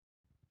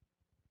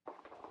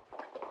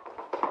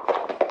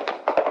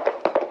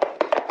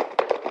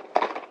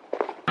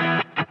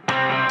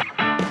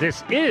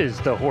This is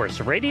the Horse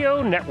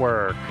Radio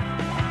Network.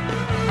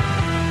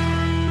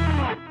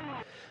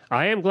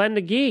 I am Glenn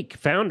the Geek,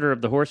 founder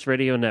of the Horse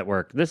Radio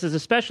Network. This is a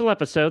special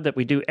episode that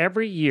we do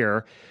every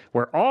year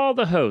where all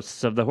the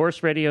hosts of the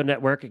Horse Radio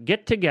Network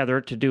get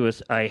together to do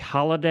a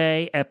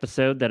holiday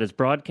episode that is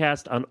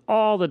broadcast on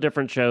all the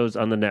different shows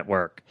on the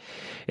network.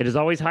 It is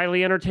always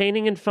highly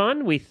entertaining and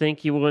fun. We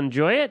think you will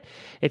enjoy it.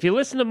 If you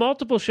listen to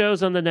multiple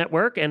shows on the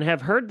network and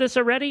have heard this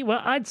already,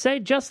 well, I'd say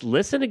just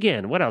listen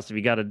again. What else have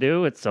you got to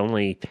do? It's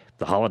only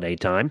the holiday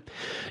time.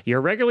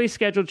 Your regularly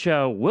scheduled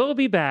show will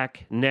be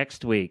back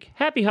next week.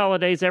 Happy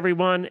holidays,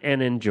 everyone,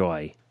 and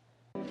enjoy.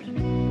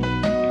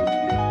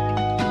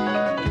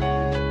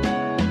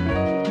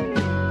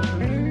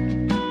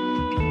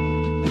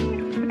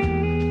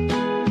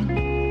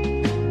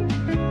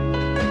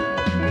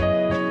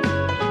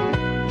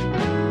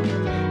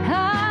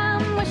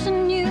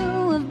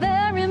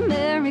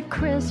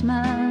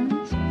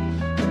 Christmas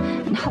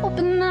and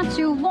hoping that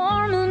you're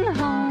warm and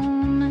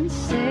home and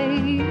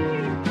safe,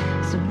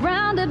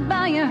 surrounded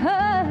by your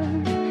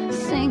herd,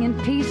 singing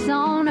peace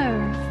on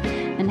earth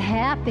and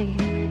happy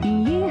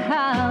ye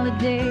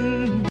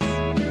holidays.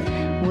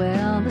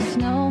 Well, the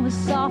snow is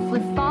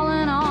softly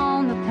falling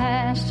on the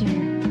pasture,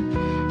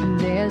 and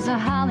there's a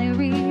holly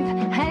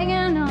wreath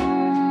hanging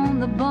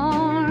on the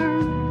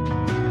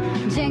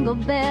barn. Jingle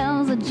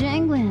bells are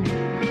jingling,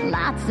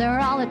 lights are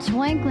all a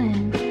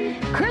twinkling.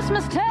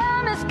 Christmas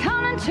time is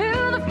coming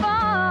to the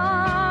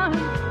farm.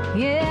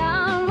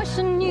 Yeah, I'm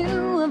wishing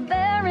you a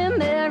very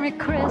Merry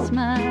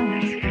Christmas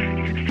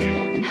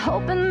and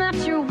hoping that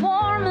you're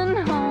warm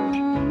and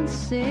home and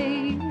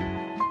safe.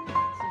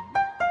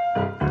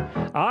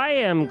 I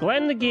am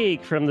Glenn the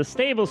Geek from the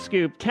Stable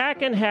Scoop,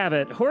 Tack and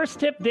Habit, Horse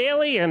Tip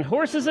Daily, and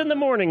Horses in the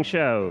Morning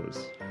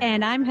shows.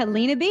 And I'm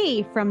Helena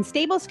B. from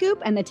Stable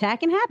Scoop and the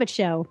Tack and Habit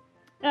Show.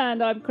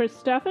 And I'm Chris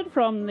Stafford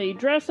from the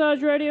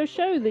Dressage Radio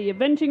Show, the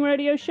Eventing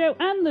Radio Show,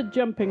 and the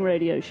Jumping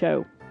Radio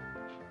Show.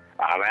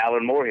 I'm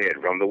Alan Moorhead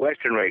from the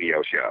Western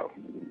Radio Show.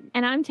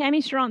 And I'm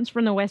Tammy Strauntz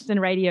from the Western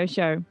Radio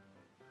Show.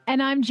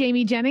 And I'm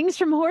Jamie Jennings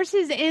from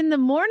Horses in the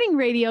Morning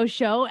Radio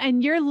Show,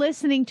 and you're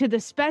listening to the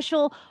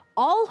special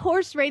All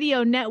Horse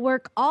Radio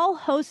Network All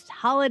Host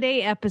Holiday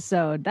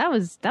episode. That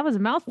was a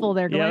mouthful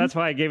there, Glenn. Yeah, that's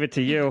why I gave it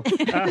to you.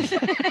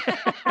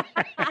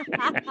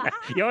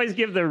 You always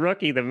give the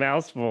rookie the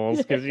mouthfuls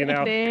because, you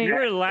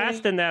were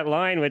last in that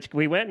line, which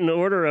we went in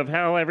order of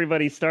how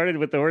everybody started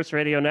with the Horse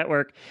Radio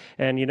Network,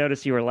 and you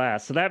notice you were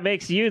last. So that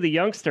makes you the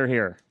youngster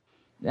here.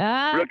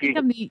 I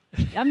think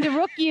I'm the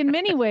rookie in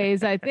many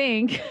ways, I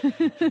think.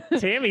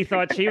 Tammy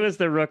thought she was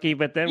the rookie,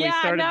 but then we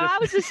started... I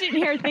was just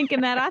sitting here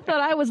thinking that. I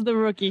thought I was the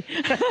rookie.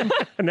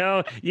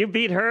 No, you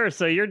beat her,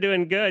 so you're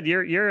doing good.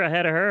 You're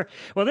ahead of her.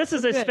 Well, this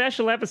is a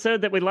special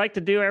episode that we like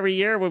to do every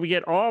year where we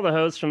get all the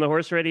hosts from the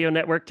Horse Radio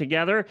Network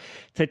together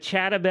to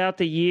chat about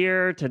the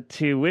year,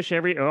 to wish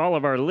all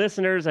of our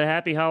listeners a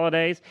happy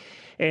holidays.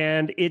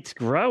 And it's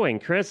growing.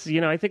 Chris,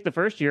 I think the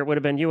first year it would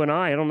have been you and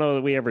I. I don't know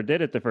that we ever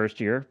did it the first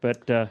year,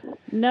 but...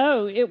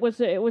 No, it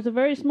was a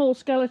very small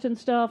skeleton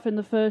staff in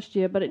the first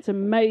year, but it's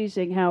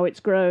amazing how it's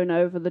grown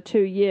over the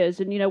 2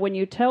 years. And, when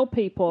you tell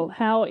people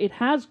how it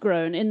has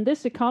grown in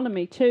this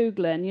economy too,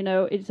 Glenn,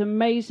 it's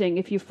amazing.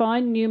 If you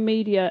find new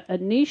media, a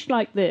niche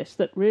like this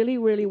that really,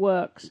 really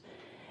works,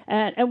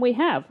 and we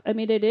have. I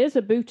mean, it is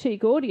a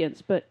boutique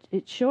audience, but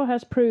it sure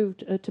has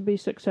proved to be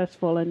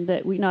successful. And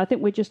I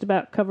think we're just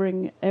about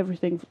covering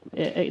everything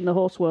in the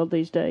horse world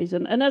these days.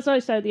 And as I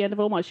say at the end of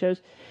all my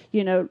shows,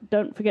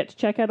 don't forget to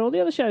check out all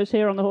the other shows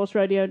here on the Horse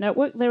Radio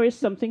Network. There is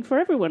something for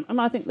everyone, and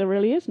I think there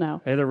really is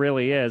now. There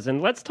really is.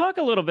 And let's talk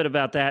a little bit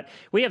about that.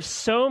 We have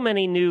so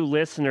many new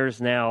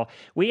listeners now.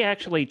 We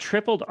actually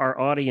tripled our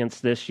audience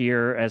this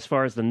year as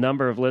far as the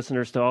number of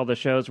listeners to all the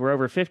shows. We're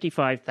over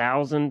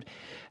 55,000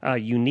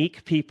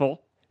 unique people.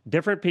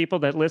 Different people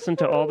that listen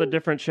to all the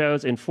different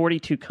shows in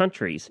 42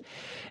 countries.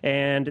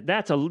 And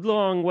that's a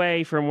long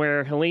way from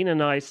where Helena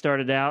and I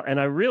started out. And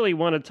I really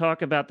want to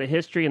talk about the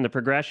history and the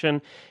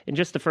progression in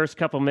just the first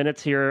couple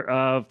minutes here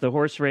of the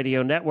Horse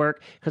Radio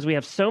Network, because we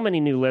have so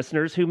many new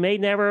listeners who may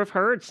never have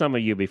heard some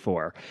of you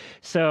before.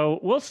 So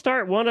we'll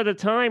start one at a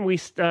time.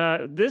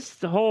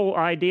 This whole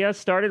idea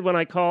started when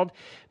I called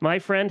my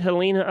friend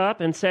Helena up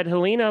and said,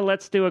 Helena,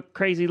 let's do a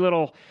crazy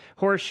little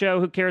horse show.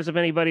 Who cares if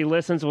anybody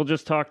listens? We'll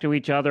just talk to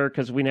each other,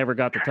 because we never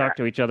got to talk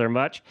to each other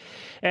much.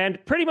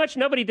 And pretty much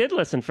nobody did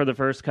listen for the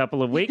first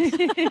couple of weeks.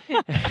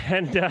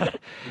 And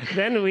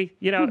then we,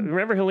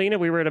 remember, Helena,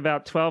 we were at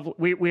about 12.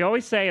 We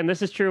always say, and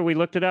this is true, we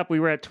looked it up, we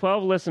were at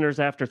 12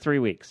 listeners after 3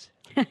 weeks.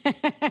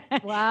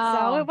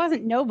 Wow. So it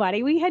wasn't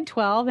nobody. We had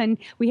 12, and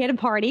we had a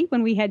party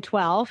when we had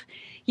 12.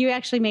 You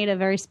actually made a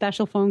very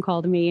special phone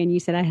call to me, and you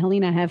said,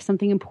 Helena, I have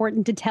something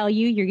important to tell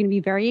you. You're going to be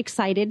very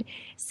excited.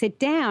 Sit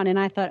down. And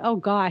I thought, oh,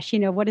 gosh,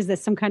 what is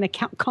this, some kind of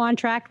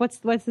contract? What's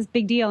this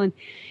big deal? And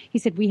he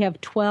said, we have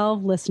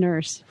 12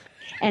 listeners.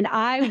 And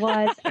I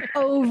was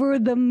over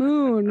the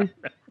moon.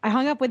 I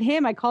hung up with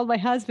him. I called my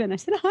husband. I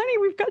said, honey,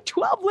 we've got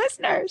 12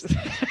 listeners.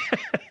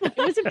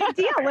 was a big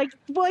deal.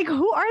 Like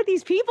who are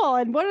these people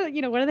and what are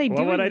they doing?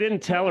 Well, what I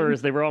didn't tell her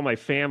is they were all my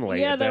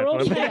family. Yeah, they're all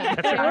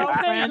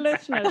paid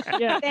listeners.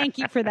 Yeah. Thank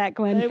you for that,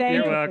 Glenn.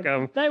 You're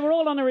welcome. They were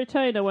all on a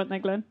retainer, weren't they,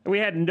 Glenn? We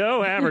had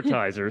no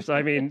advertisers.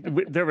 I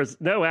mean, there was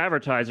no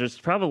advertisers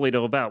probably to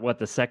about,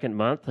 the second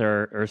month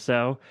or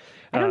so.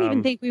 I don't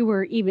even think we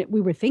were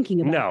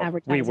thinking about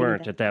advertising. No, we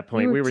weren't at that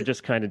point. We were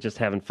just kind of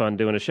having fun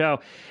doing a show.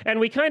 And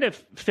we kind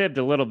of fibbed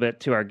a little bit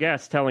to our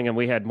guests, telling them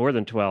we had more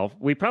than 12.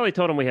 We probably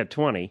told them we had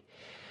 20.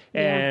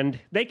 Yeah. And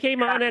they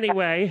came on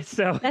anyway.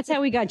 So that's how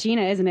we got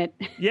Gina, isn't it?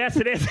 Yes,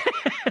 it is.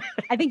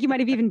 I think you might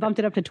have even bumped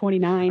it up to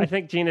 29. I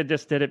think Gina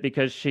just did it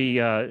because she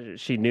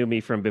knew me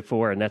from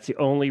before, and that's the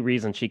only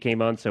reason she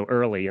came on so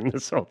early in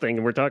this whole thing.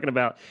 And we're talking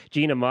about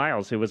Gina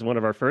Miles, who was one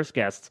of our first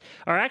guests.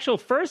 Our actual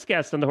first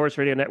guest on the Horse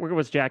Radio Network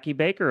was Jackie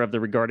Baker of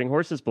the Regarding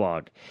Horses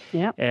blog.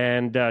 Yeah.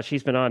 And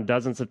she's been on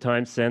dozens of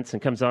times since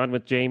and comes on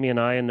with Jamie and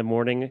I in the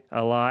morning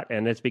a lot,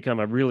 and it's become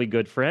a really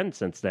good friend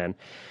since then.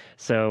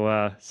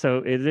 So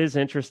it is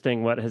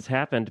interesting what has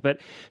happened.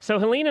 But so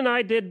Helene and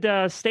I did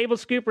Stable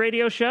Scoop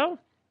radio show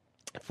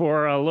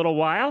for a little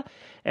while,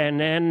 and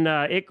then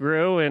it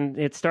grew, and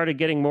it started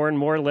getting more and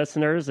more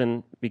listeners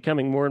and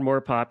becoming more and more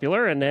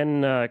popular. And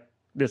then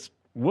this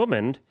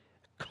woman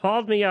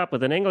called me up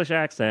with an English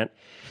accent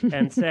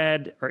and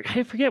said, or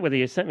I forget whether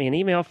you sent me an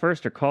email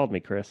first or called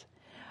me, Chris.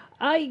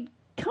 I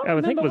can't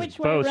remember think it was which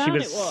both. way She around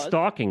was it was.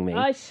 stalking me.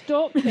 I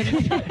stalked him.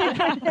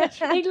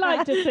 He'd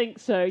like to think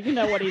so. You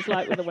know what he's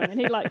like with the women.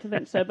 He'd like to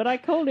think so. But I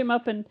called him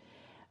up and...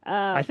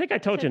 I think I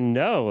told you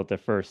no the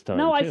first time.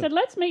 No, too. I said,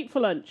 let's meet for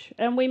lunch.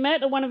 And we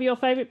met at one of your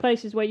favorite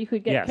places where you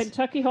could get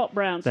Kentucky hot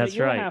browns. That's so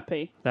you right. were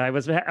happy. I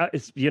was,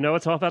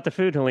 it's all about the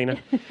food, Helena.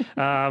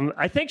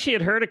 I think she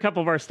had heard a couple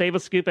of our Stable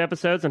Scoop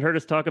episodes and heard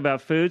us talk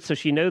about food, so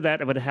she knew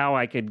that about how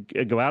I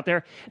could go out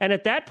there. And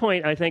at that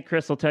point, I think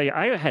Chris will tell you,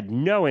 I had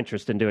no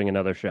interest in doing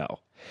another show.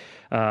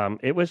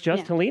 It was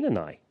just Helene and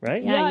I,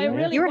 right? Yeah, it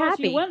really you were was.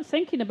 happy. You weren't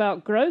thinking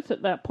about growth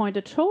at that point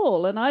at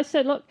all. And I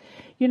said, look,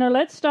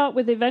 let's start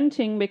with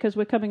eventing because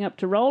we're coming up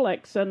to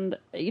Rolex. And,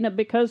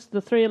 because the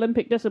 3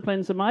 Olympic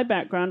disciplines are my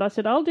background, I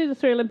said, I'll do the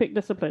 3 Olympic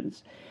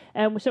disciplines.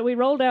 And so we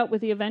rolled out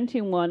with the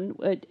eventing one,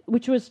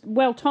 which was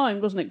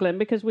well-timed, wasn't it, Glenn?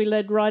 Because we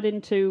led right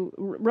into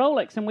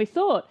Rolex. And we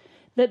thought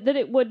that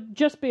it would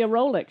just be a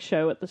Rolex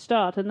show at the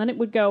start, and then it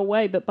would go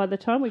away. But by the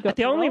time we got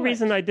the to only Rolex,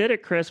 reson I did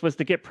it, Chris, was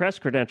to get press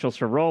credentials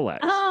for Rolex.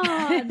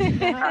 Oh,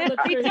 the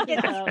truth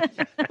is out.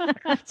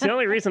 It's the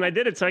only reason I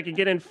did it, so I could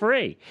get in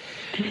free.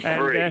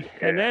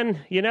 And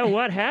then,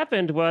 what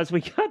happened was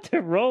we got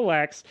to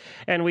Rolex,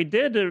 and we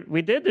did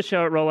the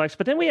show at Rolex,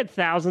 but then we had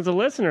thousands of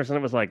listeners, and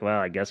it was like, well,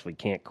 I guess we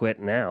can't quit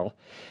now.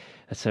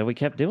 So we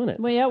kept doing it.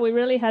 Well, yeah, we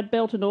really had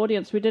built an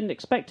audience we didn't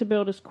expect to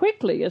build as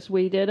quickly as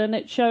we did, and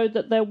it showed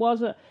that there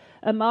was a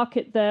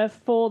market there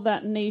for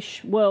that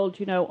niche world,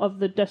 of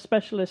the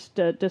specialist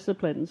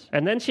disciplines.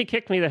 And then she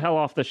kicked me the hell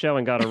off the show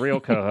and got a real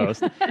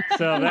co-host.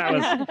 So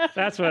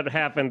that's what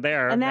happened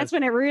there. And that's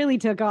when it really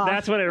took off.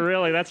 That's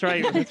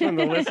right. That's when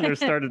the listeners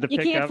started to pick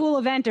up. You can't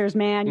fool eventers,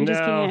 man. You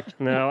just can't.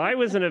 No, I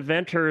was an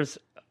eventer's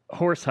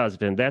horse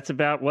husband. That's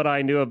about what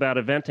I knew about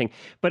eventing.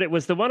 But it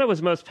was the one I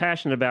was most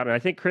passionate about, and I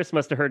think Chris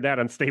must have heard that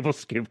on Stable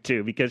Scoop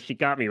too, because she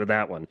got me with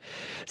that one.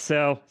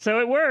 So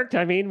it worked.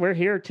 I mean, we're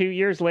here 2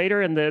 years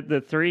later, and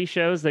the 3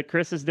 shows that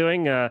Chris is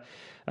doing,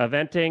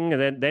 eventing,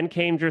 and then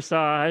came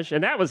dressage,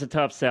 and that was a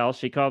tough sell.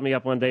 She called me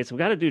up one day, so we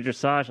got to do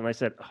dressage, and I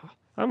said,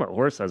 I'm a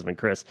horse husband,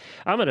 Chris.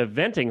 I'm an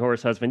eventing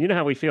horse husband. You know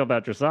how we feel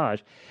about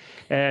dressage.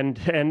 And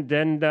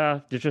then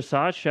the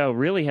dressage show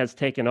really has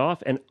taken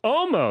off and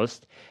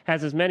almost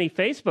has as many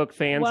Facebook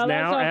fans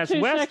now as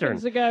Western.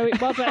 2 seconds ago,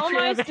 it was actually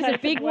Almost is a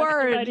big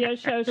word, radio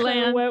show.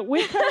 Glenn. So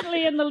we're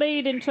currently in the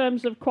lead in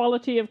terms of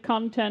quality of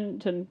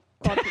content and.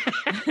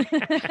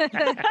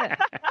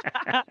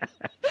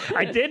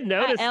 I did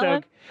notice, though,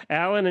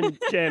 Alan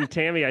and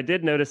Tammy, I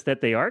did notice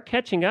that they are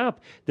catching up.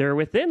 They're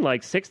within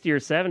like 60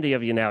 or 70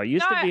 of you now. It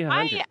used to be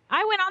 100.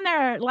 I went on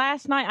there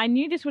last night. I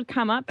knew this would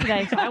come up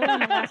today, so I went on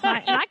there last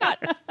night, and I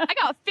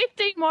got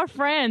 15 more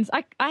friends.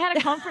 I had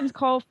a conference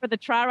call for the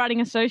Tri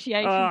Riding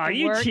Association. Oh,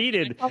 you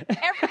cheated. I told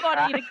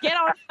everybody to get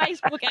on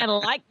Facebook and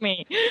like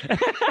me.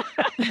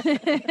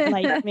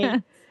 Like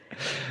me.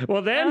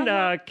 Well,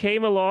 then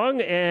came along,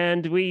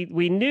 and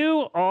we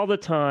knew all the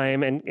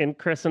time, and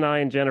Chris and I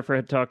and Jennifer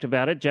had talked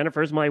about it.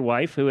 Jennifer's my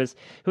wife, who is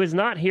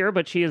not here,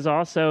 but she is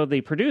also the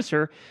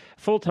producer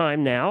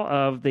full-time now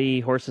of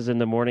the Horses in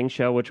the Morning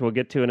show, which we'll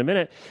get to in a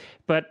minute.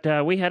 But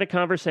we had a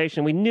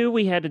conversation. We knew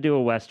we had to do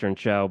a Western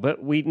show,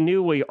 but we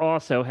knew we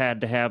also had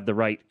to have the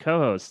right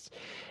co-hosts.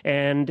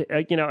 And,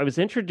 I was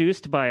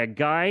introduced by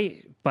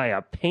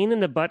a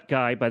pain-in-the-butt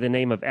guy by the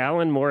name of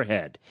Alan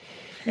Moorhead.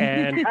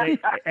 And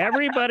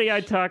everybody I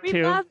talked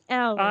to, love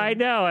Alan. I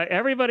know,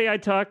 everybody I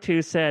talked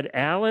to said,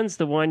 Alan's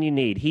the one you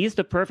need. He's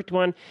the perfect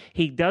one.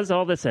 He does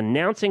all this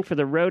announcing for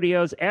the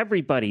rodeos.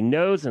 Everybody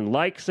knows and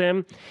likes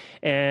him.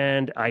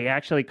 And I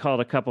actually called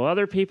a couple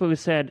other people who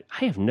said,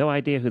 I have no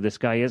idea who this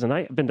guy is. And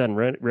and I've been done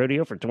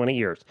rodeo for 20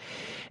 years.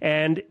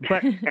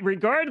 But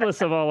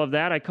regardless of all of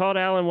that, I called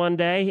Alan one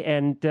day,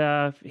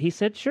 and he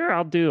said, sure,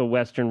 I'll do a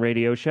Western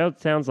radio show. It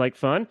sounds like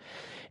fun.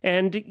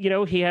 And,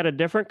 he had a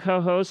different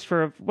co-host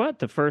for,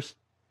 the first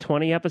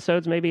 20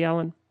 episodes, maybe,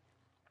 Alan?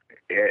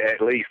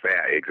 At least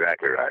that,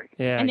 exactly right.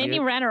 Yeah, and then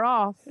you ran her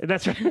off.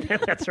 That's right.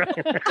 That's right.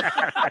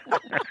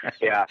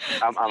 Yeah,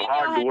 I'm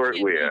hard to work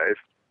with.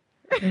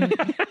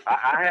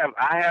 I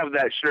have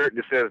that shirt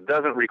that says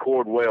 "doesn't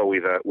record well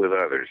with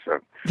others."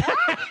 So.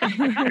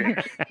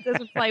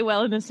 Doesn't play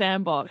well in the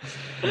sandbox.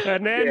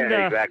 And then,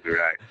 exactly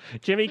right.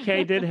 Jimmy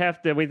K did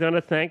have to. We want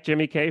to thank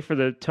Jimmy K for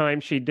the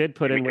time she did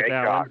put in with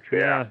Alan. Cox,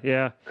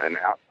 yeah. And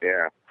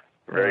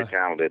very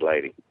talented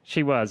lady.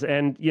 She was.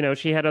 And,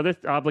 she had other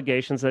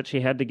obligations that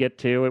she had to get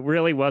to. It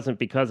really wasn't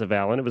because of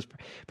Alan. It was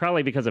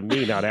probably because of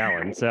me, not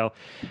Alan. So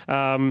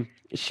and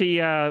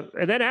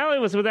then Alan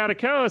was without a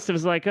co-host. It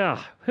was like,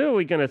 who are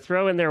we going to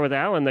throw in there with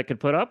Alan that could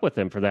put up with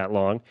him for that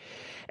long?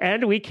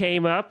 And we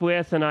came up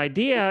with an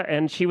idea,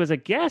 and she was a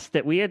guest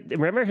that we had.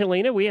 Remember,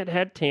 Helena, we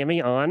had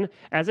Tammy on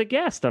as a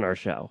guest on our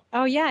show.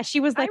 Oh, yeah.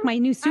 She was like my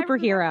new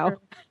superhero.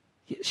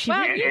 She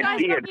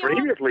had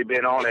previously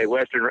been on a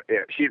Western.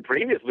 She had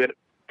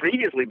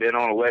previously been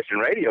on a Western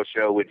radio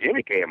show with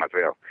Jimmy K and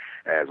myself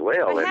as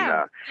well, and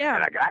I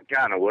got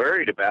kind of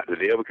worried about the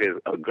deal because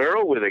a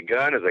girl with a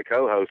gun as a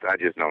co-host, I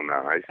just don't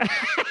know.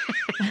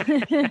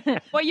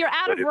 Well, you're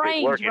out of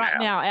range right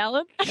now,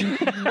 Alan.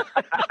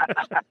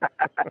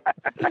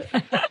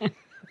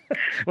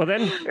 Well,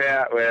 then.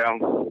 Yeah.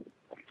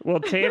 Well,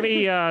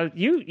 Tammy,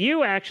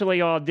 you actually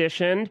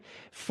auditioned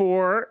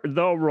for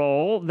the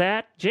role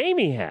that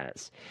Jamie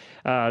has.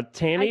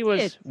 Tammy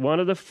was one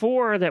of the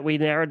 4 that we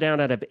narrowed down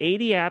out of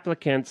 80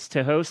 applicants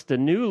to host the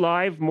new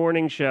live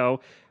morning show,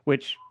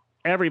 which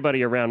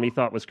everybody around me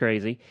thought was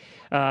crazy.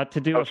 To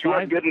do a she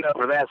wasn't good enough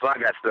for that, so I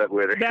got stuck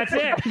with her. That's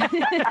it. You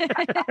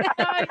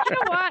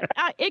know what?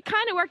 It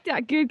kind of worked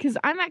out good because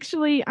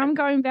I'm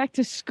going back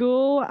to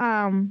school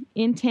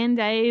in 10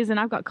 days, and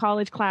I've got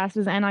college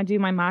classes, and I do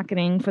my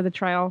marketing for the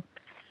trail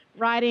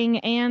riding,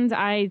 and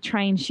I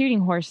train shooting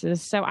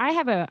horses. So I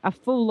have a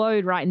full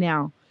load right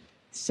now.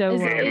 So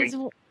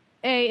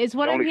is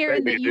what I'm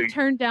hearing that you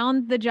turned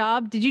down the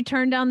job? Did you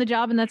turn down the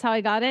job, and that's how I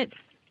got it?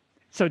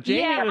 So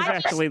Jamie was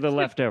actually the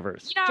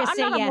leftovers. Just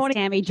say yes,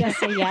 Tammy. Just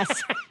say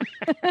yes.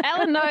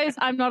 Ellen knows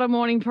I'm not a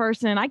morning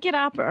person. I get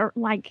up,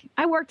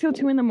 I work till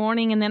 2 a.m,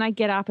 and then I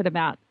get up at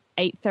about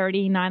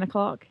 8:30, 9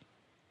 o'clock.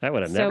 That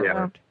would have never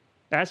worked.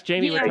 Ask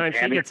Jamie what time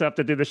she gets up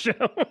to do the show.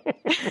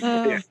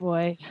 Oh,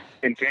 boy.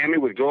 And Tammy,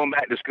 with going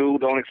back to school,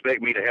 don't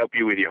expect me to help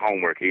you with your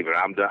homework either.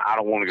 I'm done. I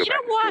don't want to go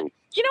back to school.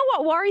 You know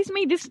what worries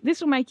me?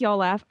 This will make y'all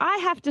laugh. I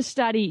have to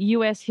study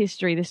U.S.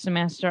 history this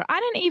semester. I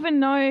didn't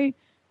even know...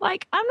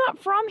 I'm not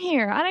from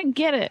here. I don't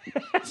get it.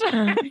 So,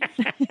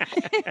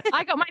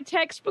 I got my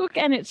textbook,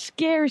 and it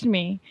scares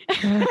me.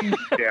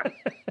 Yeah.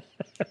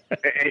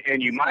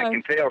 And you might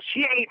can tell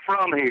she ain't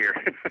from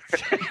here.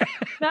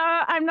 No,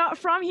 I'm not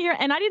from here,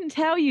 and I didn't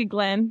tell you,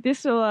 Glenn.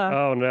 This will.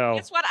 Oh no.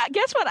 Guess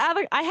what?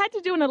 I had to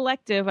do an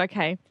elective,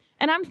 okay,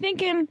 and I'm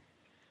thinking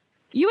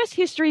U.S.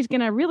 history is going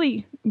to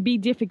really be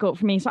difficult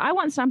for me. So I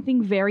want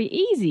something very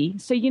easy.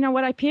 So you know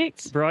what I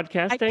picked?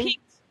 Broadcasting.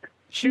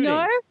 Shooting.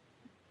 No.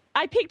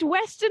 I picked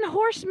Western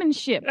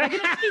horsemanship. They're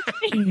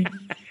going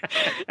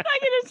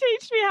to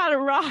teach me how to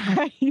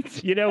ride.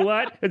 You know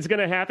what? It's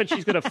going to happen.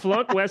 She's going to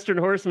flunk Western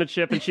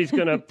horsemanship, and she's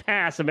going to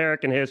pass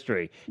American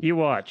history. You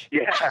watch.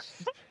 Yeah,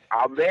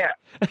 I'll bet.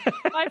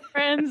 My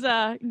friends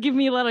give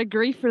me a lot of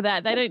grief for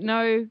that. They don't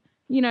know,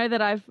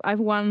 that I've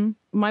won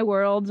my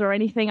worlds or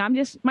anything.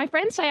 My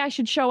friends say I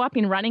should show up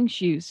in running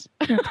shoes.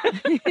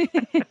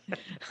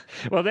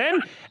 Well, then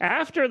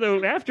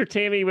after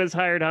Tammy was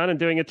hired on and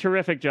doing a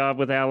terrific job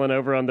with Alan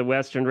over on the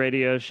Western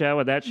Radio Show,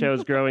 and that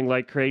show's growing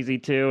like crazy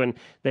too, and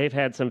they've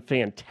had some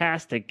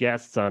fantastic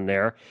guests on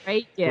there.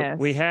 Great guests.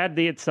 We had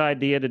this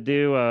idea to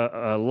do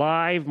a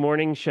live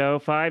morning show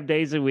 5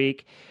 days a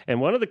week,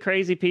 and one of the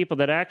crazy people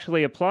that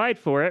actually applied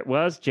for it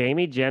was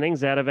Jamie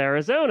Jennings out of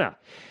Arizona.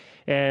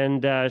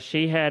 And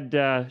she had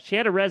a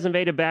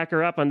resume to back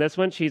her up on this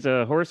one. She's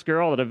a horse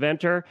girl, an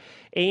eventer,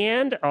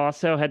 and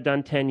also had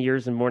done 10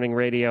 years in morning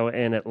radio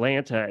in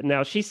Atlanta.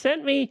 Now, she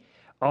sent me,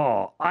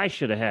 I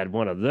should have had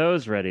one of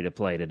those ready to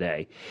play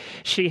today.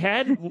 She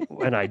had,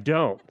 and I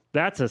don't.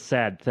 That's a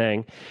sad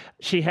thing.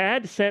 She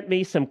had sent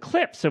me some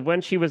clips of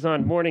when she was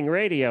on morning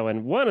radio,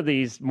 and one of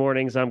these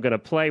mornings I'm going to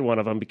play one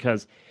of them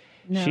because...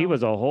 No. She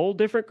was a whole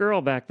different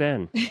girl back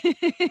then.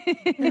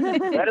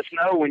 Let us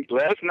know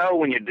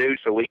when you do,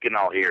 so we can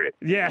all hear it.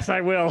 Yes,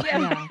 I will.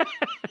 Yeah.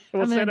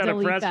 We'll send out a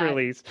press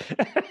release.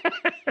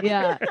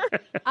 Yeah,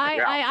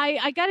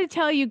 I got to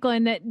tell you,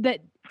 Glenn, that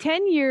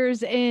 10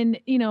 years in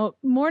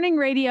morning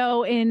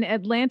radio in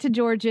Atlanta,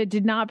 Georgia,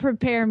 did not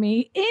prepare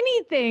me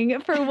anything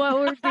for what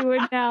we're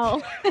doing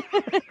now.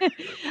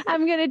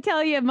 I'm going to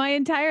tell you, my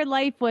entire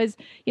life was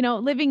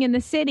living in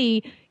the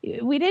city.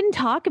 we didn't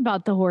talk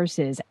about the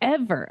horses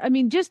ever. I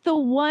mean, just the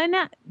one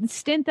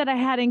stint that I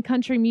had in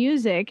country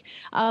music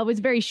was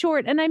very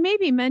short, and I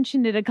maybe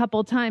mentioned it a couple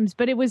of times,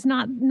 but it was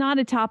not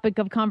a topic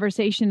of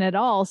conversation at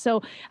all.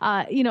 So,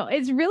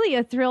 it's really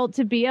a thrill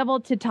to be able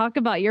to talk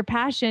about your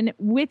passion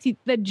with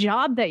the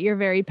job that you're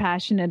very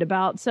passionate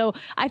about. So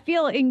I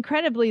feel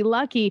incredibly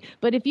lucky.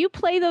 But if you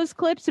play those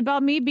clips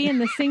about me being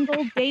the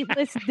single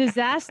dateless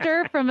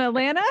disaster from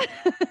Atlanta,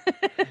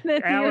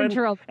 then you're in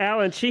trouble.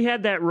 Alan, she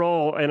had that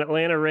role in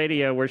Atlanta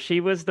radio where she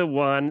was the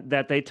one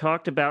that they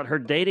talked about her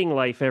dating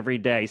life every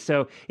day.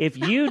 So if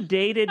you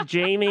dated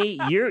Jamie,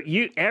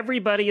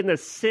 everybody in the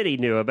city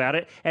knew about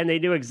it, and they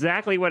knew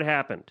exactly what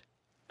happened.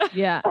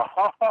 Yeah.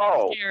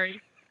 Oh.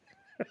 Scary.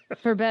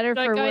 For better,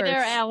 Don't for go worse.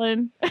 there,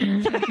 Alan.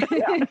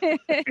 Yeah.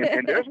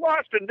 And there's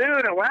lots to do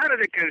in Atlanta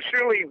that can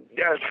surely,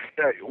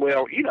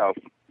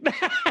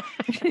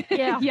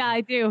 Yeah,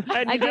 I do.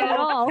 And I get it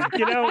all.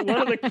 One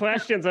of the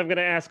questions I'm going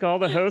to ask all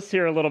the hosts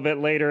here a little bit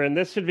later, and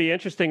this should be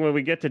interesting when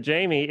we get to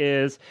Jamie,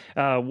 is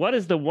what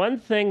is the one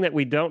thing that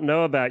we don't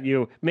know about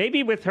you?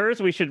 Maybe with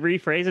hers, we should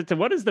rephrase it to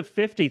what is the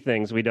 50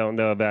 things we don't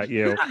know about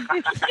you?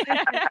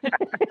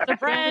 It's a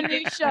brand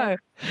new show.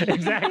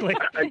 Exactly.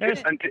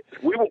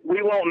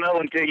 We won't know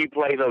until you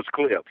play those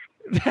clips.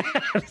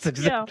 That's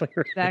exactly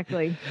right.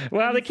 Exactly.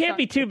 Well, they can't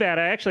be too bad.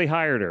 I actually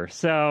hired her,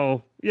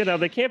 so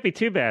they can't be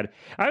too bad.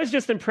 I was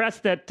just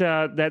impressed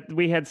that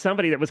we had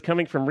somebody that was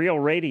coming from real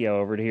radio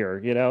over here.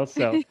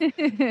 So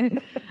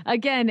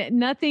again,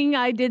 nothing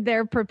I did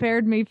there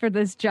prepared me for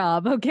this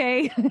job.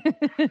 Okay,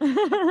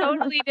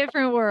 totally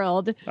different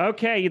world.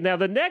 Okay, now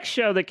the next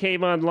show that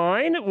came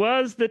online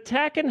was the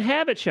Tack and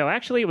Habit Show.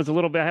 Actually, it was a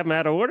little bit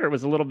out of order. It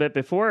was a little bit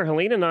before.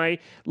 Helene and I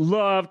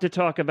love to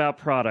talk about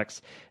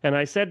products, and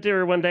I said to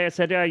her one day, I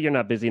said, you're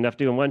not busy enough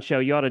doing one show.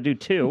 You ought to do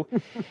two.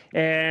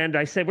 And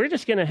I said, we're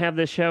just going to have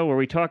this show where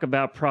we talk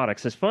about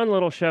products. This fun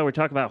little show. We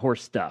talk about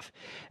horse stuff.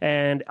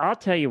 And I'll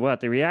tell you what,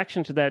 the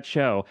reaction to that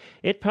show,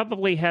 it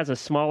probably has a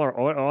smaller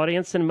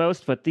audience than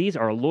most, but these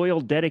are loyal,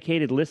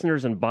 dedicated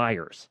listeners and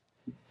buyers.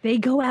 They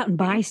go out and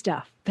buy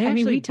stuff. They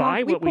actually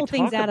buy what we pull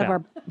things talk out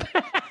about.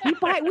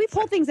 of our we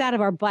pull things out of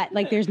our butt.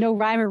 Like there's no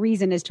rhyme or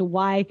reason as to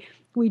why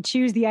we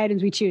choose the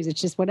items we choose. It's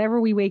just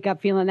whatever we wake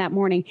up feeling that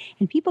morning.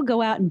 And people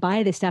go out and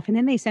buy this stuff, and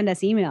then they send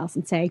us emails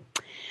and say,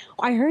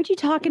 I heard you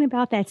talking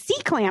about that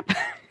C-clamp.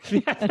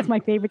 That's my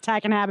favorite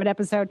Tack and Habit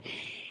episode.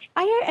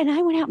 I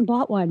went out and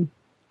bought one.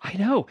 I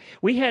know.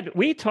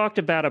 We talked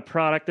about a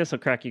product. This will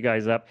crack you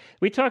guys up.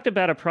 We talked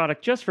about a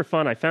product just for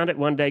fun. I found it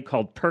one day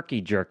called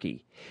Perky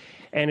Jerky.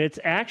 And it's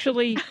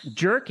actually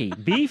jerky,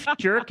 beef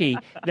jerky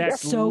that's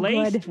so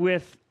laced good.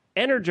 with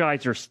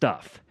Energizer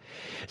stuff.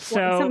 So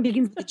something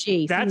begins with a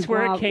G. that's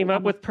where it came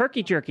up with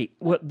Perky Jerky.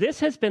 Well, this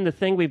has been the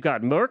thing we've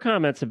gotten more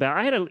comments about.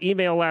 I had an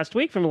email last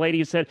week from a lady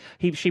who said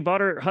she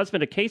bought her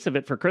husband a case of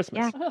it for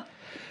Christmas.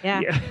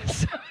 Yeah.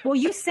 Well,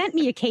 you sent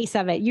me a case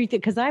of it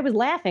because I was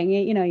laughing.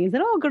 You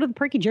said, go to the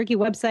Perky Jerky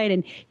website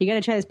and you got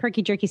to try this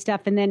Perky Jerky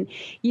stuff. And then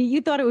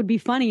you thought it would be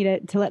funny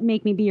to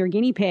make me be your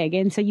guinea pig.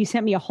 And so you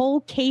sent me a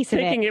whole case of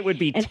it. Thinking it would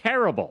be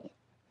terrible.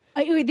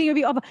 I think it would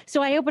be awful.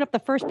 So I open up the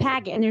first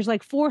packet, and there's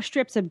like 4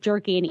 strips of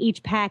jerky in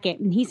each packet,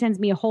 and he sends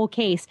me a whole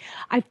case.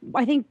 I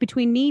think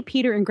between me,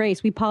 Peter, and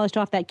Grace, we polished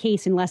off that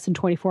case in less than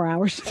 24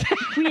 hours.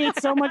 We ate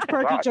so much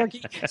Perky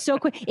Jerky so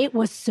quick. It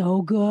was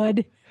so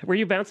good. Were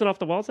you bouncing off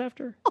the walls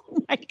after?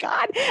 Oh, my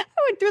God. I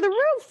went through the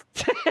roof.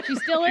 She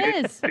still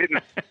is.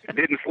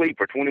 Didn't sleep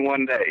for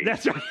 21 days.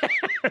 That's right.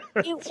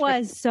 It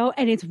was so,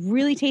 and it's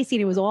really tasty,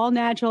 and it was all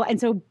natural.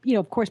 And so,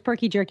 of course,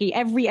 Perky Jerky,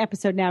 every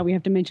episode now we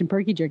have to mention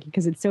Perky Jerky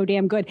because it's so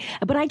damn good.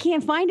 But I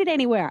can't find it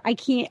anywhere.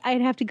 I'd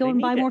have to go and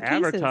buy more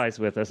cases. Advertise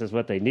with us is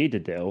what they need to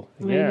do.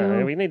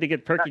 know. We need to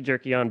get Perky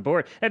Jerky on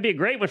board. That'd be a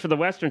great one for the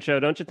Western show,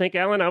 don't you think,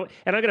 Alan? And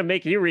I'm going to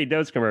make you read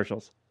those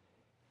commercials.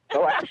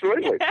 Oh,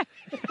 absolutely.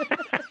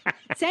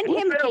 Send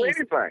him the case.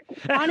 Anything.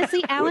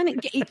 Honestly, Alan,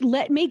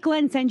 make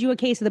Glenn send you a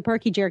case of the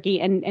Perky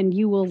Jerky, and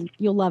you'll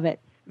love it.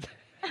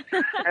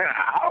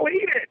 I'll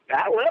eat it.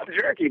 I love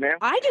jerky, man.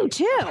 I do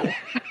too.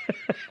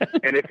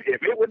 And if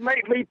it would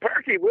make me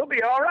perky, we'll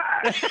be all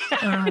right.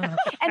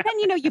 And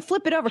then you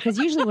flip it over because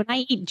usually when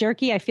I eat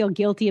jerky, I feel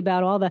guilty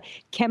about all the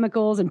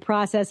chemicals and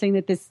processing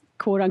that this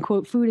quote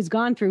unquote food has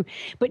gone through.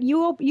 But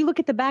you look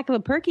at the back of a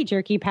Perky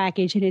Jerky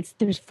package, and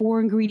there's 4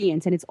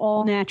 ingredients, and it's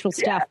all natural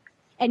stuff.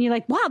 And you're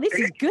like, wow, this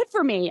is good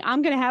for me.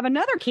 I'm going to have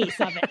another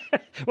case of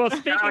it. Well,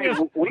 speaking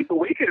of, we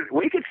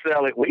could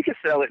sell it. We could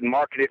sell it and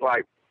market it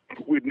like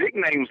with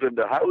nicknames of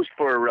the host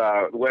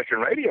for the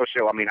Western Radio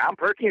Show. I mean, I'm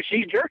Perky and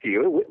she's Jerky.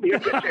 We'll be a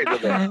good shape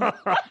with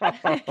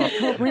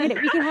that.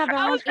 We can have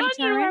our own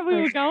where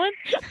we were going.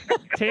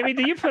 Tammy,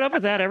 do you put up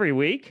with that every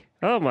week?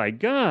 Oh my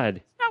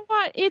God! You know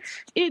what?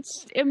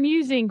 It's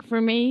amusing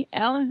for me,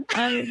 Ellen.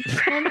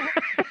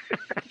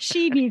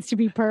 She needs to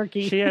be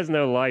perky. She has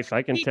no life.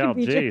 I can tell.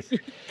 Jeez.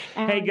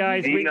 Hey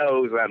guys, he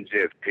knows I'm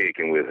just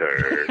picking with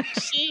her.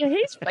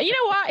 You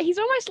know what? He's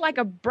almost like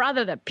a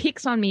brother that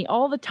picks on me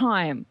all the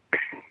time.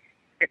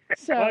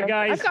 So well,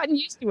 guys, I've gotten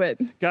used to it.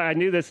 I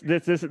knew this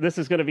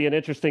is going to be an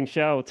interesting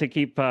show to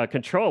keep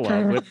control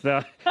of. With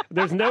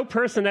there's no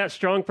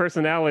strong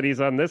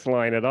personalities on this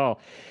line at all.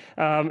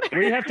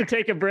 We have to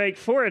take a break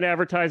for an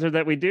advertiser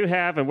that we do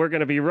have, and we're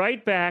going to be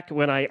right back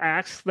when I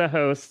ask the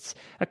hosts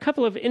a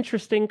couple of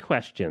interesting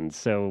questions.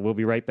 So we'll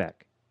be right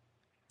back.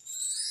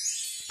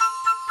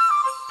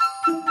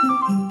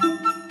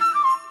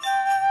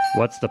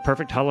 What's the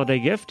perfect holiday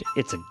gift?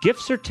 It's a gift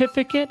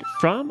certificate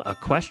from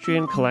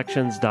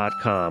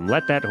EquestrianCollections.com.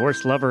 Let that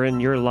horse lover in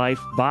your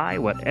life buy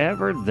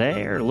whatever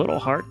their little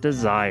heart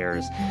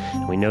desires.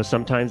 We know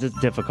sometimes it's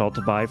difficult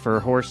to buy for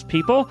horse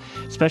people,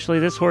 especially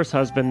this horse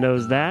husband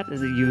knows that.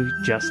 You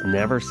just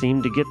never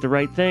seem to get the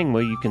right thing.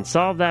 Well, you can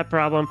solve that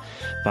problem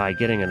by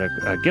getting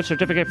a gift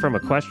certificate from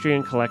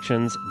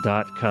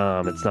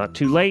EquestrianCollections.com. It's not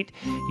too late.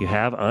 You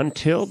have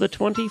until the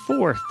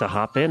 24th to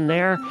hop in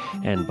there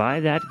and buy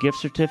that gift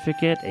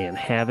certificate and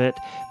have it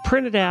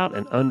printed out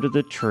and under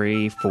the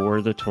tree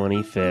for the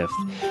 25th.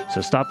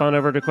 So stop on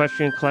over to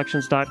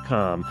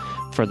EquestrianCollections.com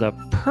for the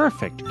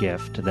perfect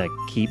gift that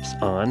keeps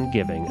on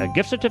giving. A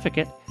gift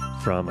certificate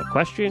from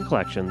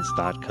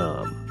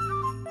EquestrianCollections.com.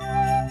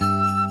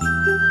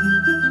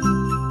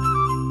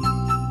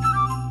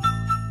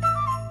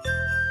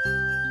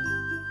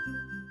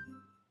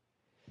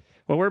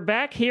 Well, we're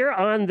back here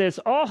on this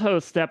All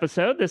Hosts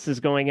episode. This is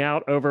going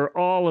out over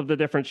all of the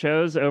different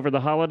shows over the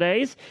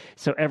holidays,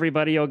 so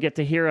everybody will get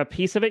to hear a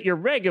piece of it. Your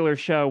regular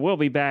show will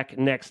be back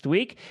next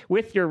week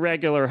with your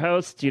regular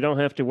hosts. You don't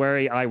have to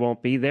worry. I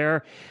won't be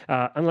there,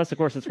 unless, of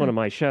course, it's one of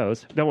my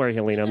shows. Don't worry,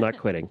 Helena. I'm not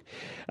quitting.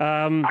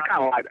 I kind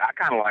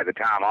of like the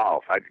time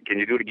off. Can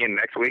you do it again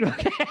next week?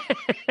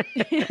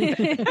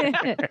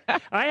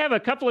 I have a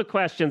couple of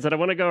questions that I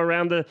want to go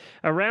around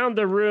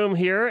the room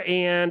here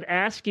and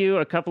ask you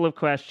a couple of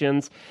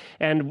questions.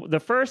 And the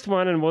first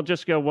one, and we'll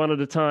just go one at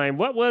a time.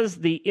 What was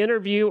the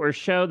interview or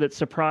show that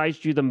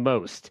surprised you the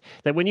most?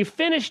 That when you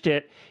finished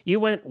it, you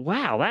went,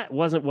 wow, that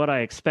wasn't what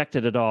I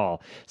expected at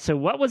all. So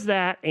what was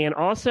that? And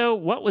also,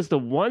 what was the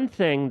one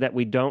thing that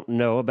we don't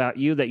know about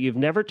you that you've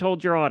never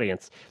told your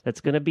audience that's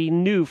going to be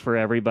new for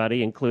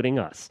everybody, including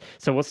us?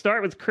 So we'll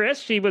start with Chris.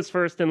 She was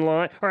first in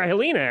line. Or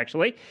Helena,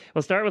 actually.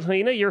 We'll start with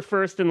Helena. You're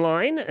first in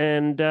line.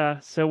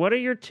 And so what are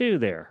your two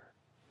there?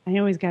 I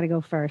always got to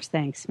go first.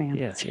 Thanks, man.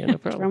 Yeah, no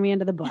problem. Throw me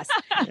under the bus.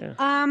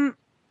 Yeah.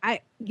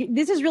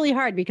 This is really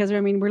hard because,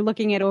 we're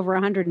looking at over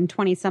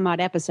 120 some odd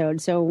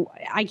episodes, so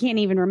I can't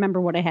even remember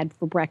what I had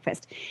for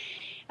breakfast.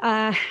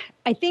 I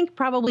think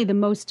probably the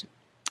most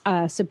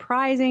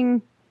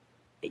surprising,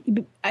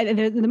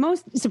 the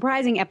most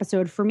surprising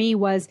episode for me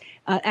was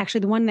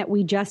actually the one that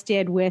we just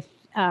did with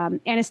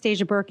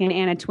Anastasia Burke and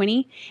Anna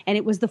Twinney, and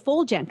it was the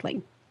foal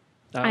gentling.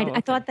 Okay.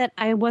 I thought that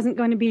I wasn't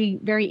going to be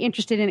very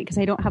interested in it because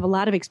I don't have a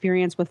lot of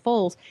experience with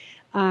foals.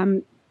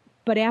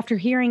 But after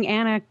hearing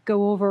Anna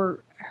go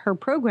over her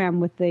program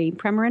with the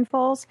Premarin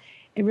foals,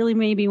 it really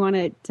made me want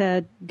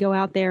to go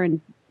out there and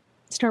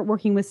start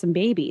working with some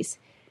babies.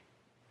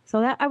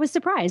 So I was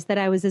surprised that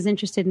I was as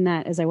interested in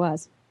that as I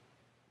was.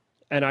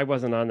 And I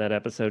wasn't on that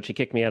episode. She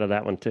kicked me out of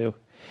that one, too.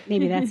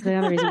 Maybe that's the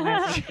other reason why I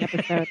was on the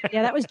episode.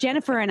 Yeah, that was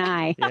Jennifer and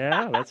I.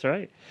 Yeah, that's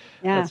right.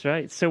 Yeah. That's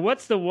right. So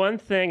what's the one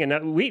thing,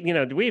 and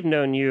we've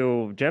known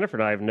you, Jennifer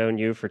and I have known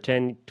you for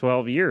 10,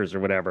 12 years or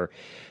whatever.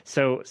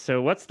 So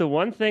what's the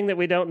one thing that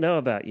we don't know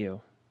about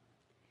you?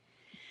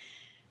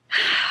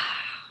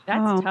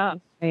 That's tough.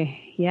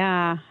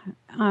 Yeah.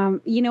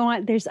 You know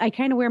what? I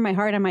kind of wear my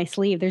heart on my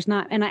sleeve. There's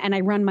not, and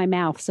I run my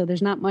mouth, so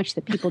there's not much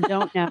that people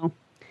don't know.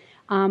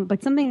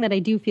 But something that I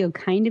do feel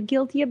kind of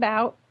guilty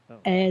about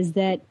is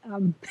that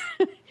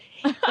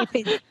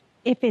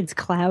if it's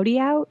cloudy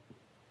out,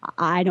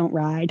 I don't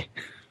ride.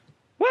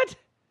 What?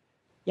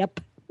 Yep.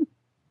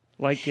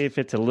 Like if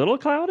it's a little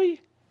cloudy?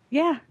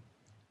 Yeah.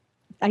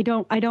 I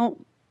don't know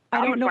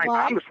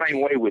why. I'm the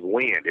same way with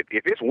wind. If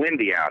it's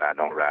windy out, I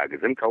don't ride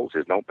because them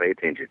coasters don't pay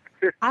attention.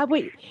 I'll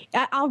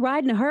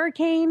ride in a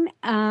hurricane.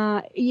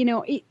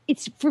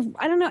 It's for,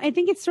 I don't know. I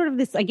think it's sort of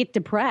this, I get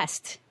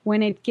depressed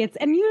when it gets,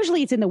 and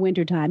usually it's in the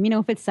wintertime.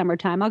 If it's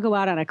summertime, I'll go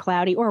out on a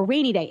cloudy or a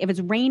rainy day. If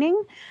it's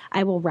raining,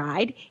 I will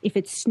ride. If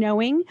it's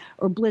snowing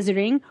or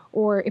blizzarding,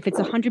 or if it's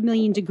 100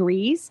 million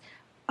degrees,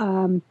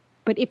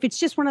 but if it's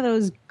just one of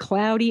those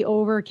cloudy,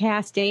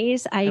 overcast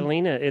days,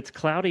 Helena, it's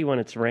cloudy when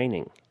it's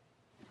raining.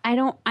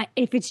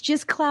 If it's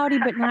just cloudy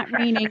but not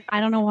raining, I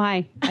don't know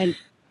why.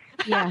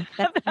 Yeah,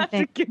 that's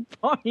a good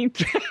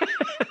point.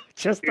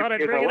 Just thought I'd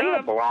bring it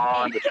up.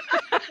 Blonde.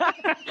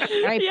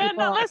 Right, yeah,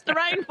 unless the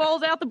rain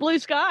falls out the blue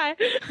sky.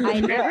 I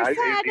never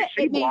said it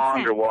made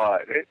sense. Or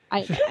what?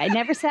 I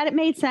never said it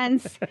made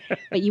sense,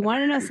 but you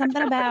want to know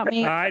something about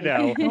me. I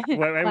know.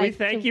 Well, we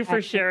thank you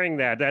for sharing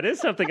that. That is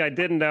something I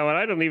didn't know, and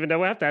I don't even know.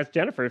 We'll have to ask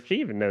Jennifer if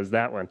she even knows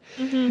that one.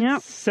 Mm-hmm.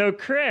 Yep. So,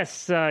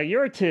 Chris,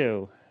 your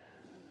two.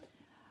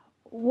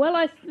 Well,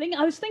 I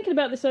was thinking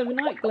about this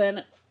overnight,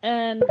 Glenn,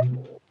 and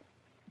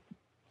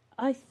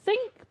I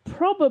think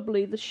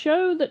probably the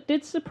show that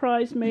did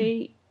surprise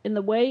me in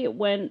the way it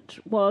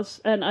went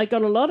was, and I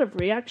got a lot of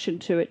reaction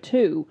to it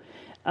too,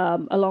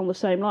 along the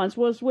same lines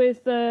was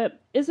with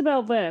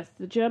Isabel Werth,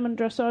 the German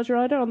dressage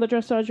rider on the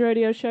Dressage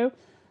Radio Show.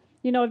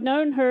 You know, I've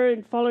known her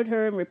and followed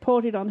her and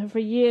reported on her for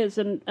years,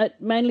 and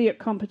mainly at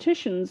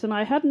competitions, and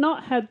I had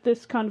not had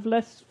this kind of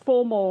less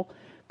formal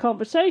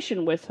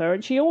conversation with her,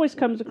 and she always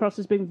comes across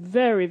as being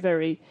very,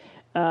 very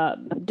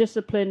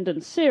disciplined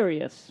and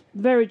serious,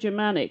 very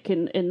Germanic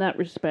in that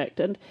respect.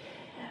 And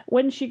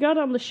when she got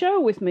on the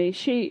show with me,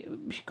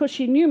 because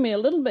she knew me a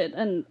little bit,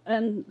 and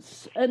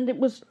it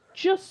was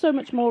just so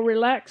much more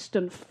relaxed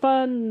and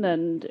fun,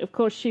 and of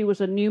course she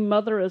was a new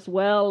mother as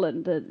well,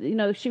 and you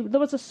know, there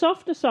was a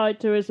softer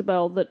side to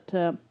Isabel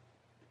that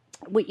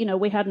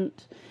we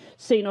hadn't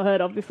seen or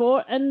heard of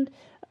before, and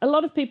a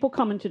lot of people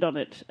commented on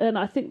it, and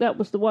I think that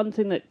was the one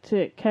thing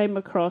that came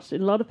across.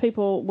 And a lot of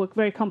people were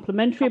very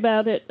complimentary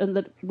about it, and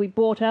that we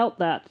brought out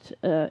that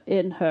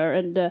in her,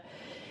 and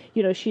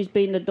you know, she's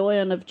been the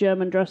doyen of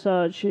German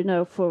dressage, you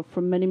know, for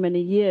many,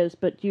 many years.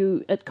 But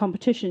at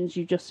competitions,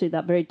 you just see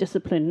that very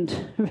disciplined,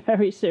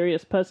 very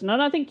serious person.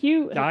 And I think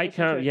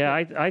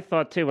I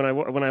thought too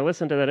when I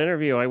listened to that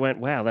interview, I went,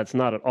 wow, that's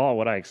not at all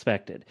what I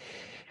expected.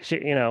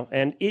 You know,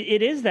 and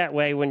it is that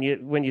way when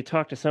you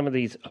talk to some of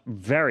these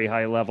very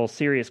high level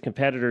serious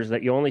competitors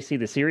that you only see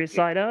the serious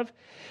side of,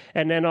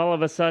 and then all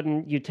of a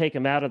sudden you take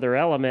them out of their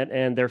element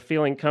and they're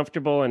feeling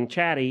comfortable and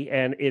chatty,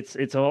 and it's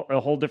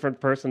a whole different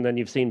person than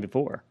you've seen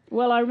before.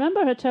 Well, I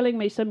remember her telling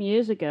me some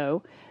years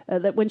ago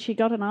that when she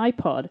got an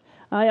iPod,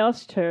 I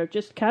asked her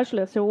just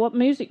casually, I said, well, what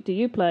music do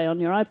you play on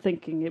your iPod?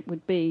 Thinking it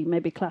would be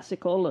maybe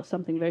classical or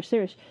something very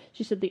serious.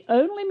 She said the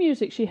only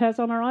music she has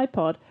on her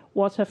iPod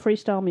was her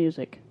freestyle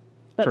music.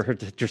 That's for her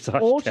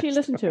dressage all test. she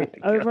listened to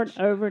over and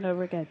over and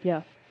over again.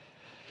 Yeah.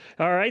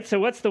 All right. So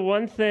what's the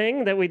one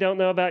thing that we don't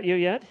know about you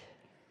yet?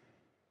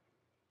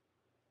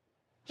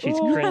 She's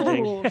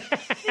cringing.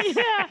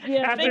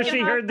 Yeah. After she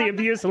heard the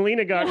abuse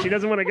Alina got, she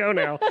doesn't want to go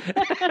now.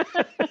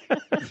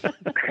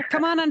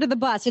 Come on under the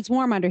bus. It's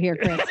warm under here,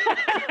 Chris.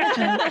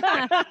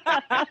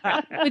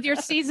 With your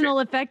seasonal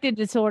affective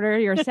disorder,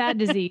 your sad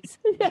disease,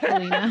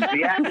 Alina.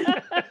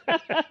 Yeah.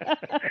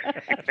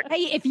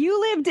 Hey, if you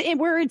lived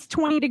where it's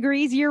 20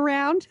 degrees year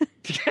round,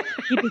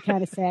 you'd be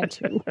kind of sad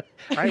too.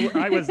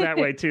 I was that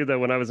way too, though,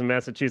 when I was in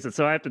Massachusetts,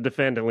 so I have to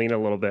defend Alina a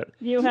little bit.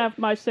 You have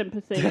my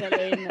sympathy,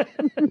 Alina.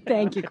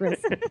 Thank you,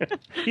 Chris.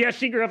 Yeah,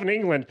 she grew up in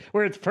England,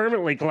 where it's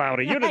permanently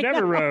cloudy. You'd have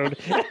never rode.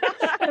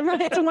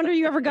 Right, it's a wonder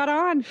you ever got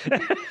on.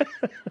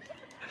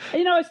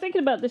 You know, I was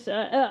thinking about this.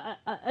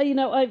 You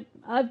know,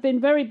 I've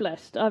been very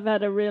blessed. I've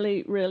had a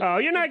really, really. Oh,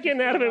 you're not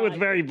getting out of it with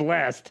very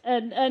blessed.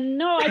 And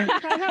no, I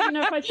think I have. You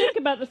know, if I think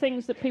about the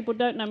things that people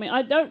don't know me,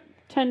 I don't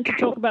tend to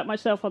talk about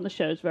myself on the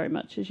shows very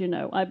much, as you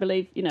know. I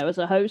believe, you know, as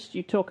a host,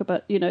 you talk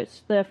about, you know,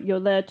 you're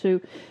there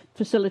to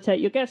facilitate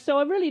your guests. So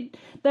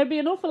there'd be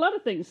an awful lot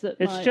of things that.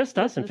 It's just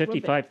us and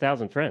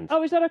 55,000 friends.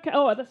 Oh, is that okay?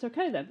 Oh, that's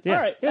okay then. Yeah.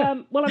 All right.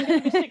 Yeah. Well, I'm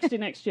going to be 60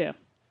 next year.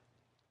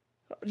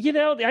 You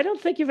know, I don't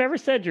think you've ever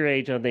said your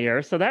age on the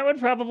air, so that one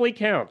probably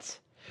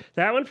counts.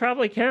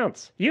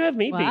 You have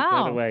me beat,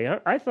 by the way.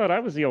 I thought I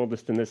was the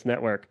oldest in this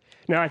network.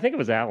 No, I think it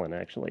was Alan,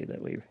 actually,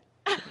 that we...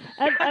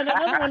 And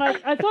another one,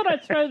 I thought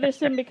I'd throw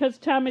this in because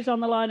Tammy's on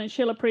the line and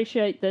she'll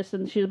appreciate this,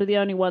 and she'll be the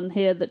only one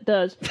here that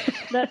does.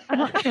 That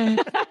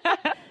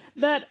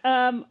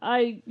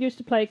I used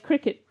to play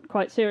cricket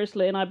quite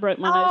seriously, and I broke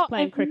my nose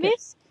playing cricket. I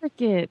miss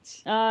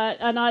cricket.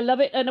 And I love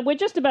it. And we're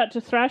just about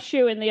to thrash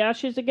you in the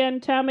Ashes again,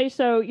 Tammy.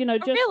 So, you know,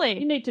 just really?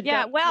 You need to.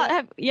 Yeah.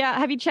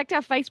 Have you checked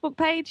our Facebook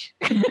page?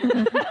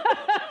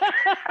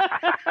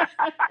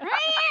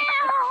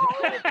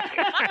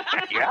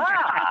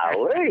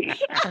 Golly.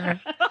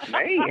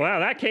 Man. Wow,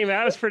 that came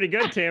out as pretty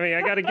good, Tammy.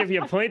 I got to give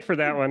you a point for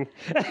that one.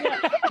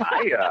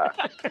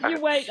 You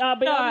wait. I'll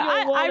be on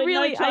your wall in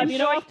no time. You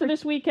know, after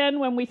this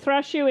weekend when we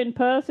thrash you in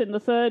Perth in the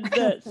third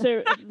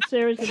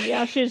series of the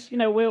Ashes, you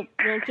know, we'll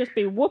just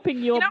be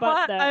whooping your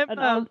butt there,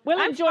 and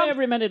we'll enjoy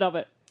every minute of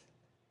it.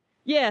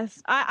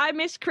 Yes, I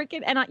miss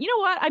cricket, and you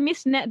know what? I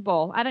miss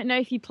netball. I don't know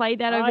if you played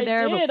that over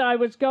there. I did. I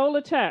was goal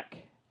attack.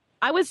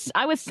 I was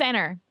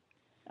center.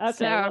 Okay.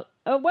 So,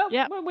 well,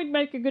 we'd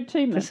make a good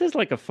team then. This is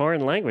like a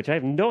foreign language. I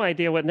have no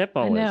idea what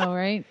netball is. I know,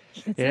 right?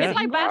 Yeah. It's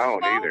like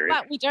basketball,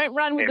 but we don't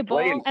run with the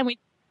ball, and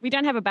we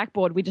don't have a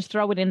backboard. We just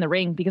throw it in the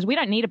ring because we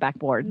don't need a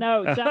backboard.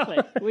 No, exactly.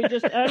 We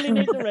just only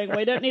need the ring.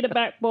 We don't need a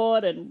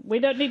backboard, and we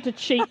don't need to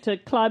cheat to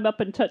climb up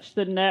and touch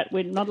the net.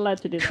 We're not allowed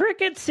to do that.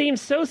 Cricket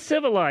seems so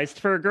civilized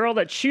for a girl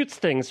that shoots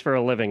things for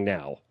a living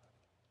now.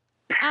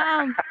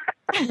 You're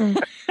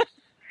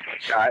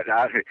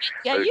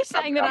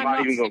saying that I'm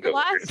not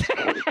civilized?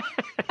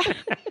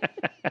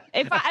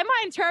 Am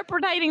I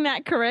interpreting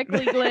that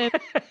correctly, Glenn?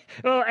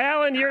 Well,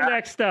 Alan, you're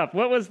next up.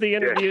 What was the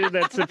interview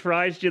that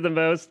surprised you the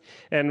most,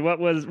 and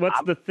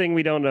what's the thing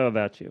we don't know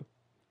about you?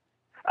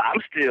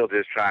 I'm still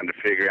just trying to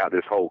figure out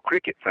this whole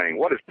cricket thing.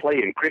 What is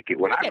playing cricket?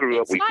 When I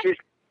grew up, we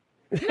fished.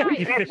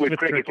 We fished with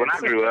crickets when I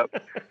grew up.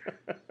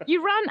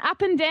 You run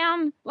up and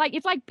down, like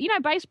it's like, you know,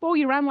 baseball,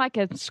 you run like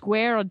a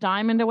square or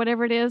diamond or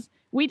whatever it is.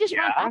 We just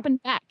run up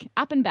and back,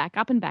 up and back,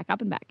 up and back,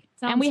 up and back.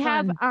 Sounds and we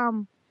fun.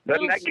 have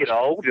Doesn't that get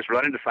old, just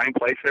running the same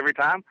place every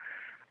time?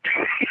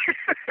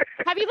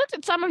 Have you looked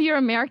at some of your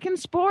American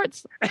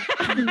sports?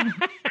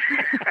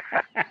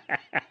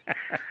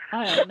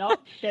 I am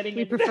not getting.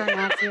 We prefer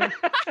not to.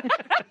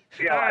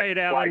 Yeah, all right,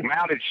 Alan. like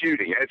mounted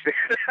shooting.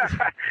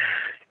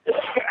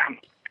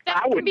 That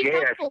I would can be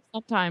guess. helpful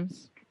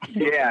sometimes.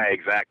 Yeah,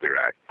 exactly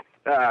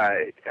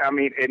right. I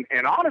mean,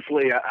 and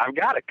honestly, I've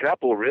got a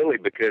couple really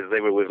because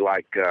they were with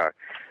like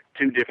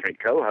two different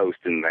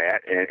co-hosts in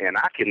that, and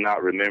I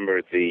cannot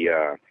remember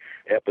the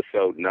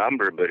episode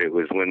number, but it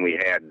was when we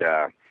had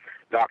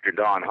Dr.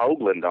 Don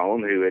Hoagland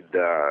on, who had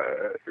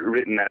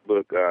written that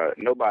book,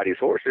 Nobody's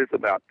Horses,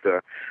 about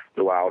the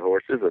wild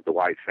horses at the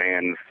White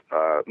Sands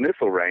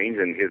Missile Range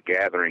and his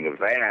gathering of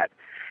that.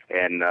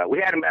 And we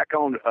had him back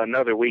on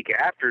another week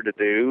after to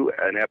do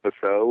an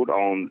episode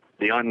on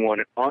the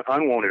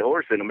unwanted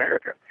horse in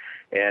America,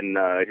 and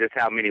just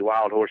how many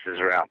wild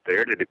horses are out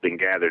there that have been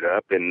gathered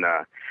up. And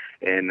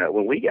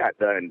when we got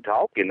done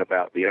talking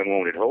about the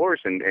unwanted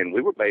horse, and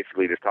we were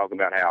basically just talking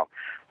about how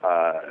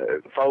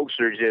folks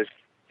are just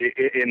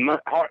in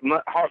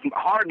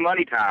hard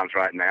money times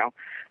right now,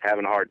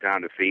 having a hard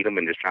time to feed them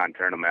and just trying to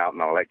turn them out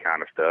and all that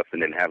kind of stuff,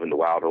 and then having the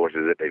wild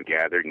horses that they've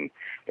gathered and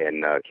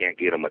can't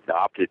get them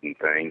adopted and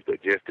things.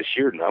 But just the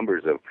sheer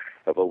numbers of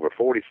over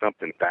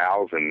 40-something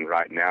thousand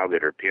right now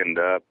that are pinned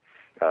up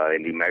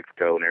in New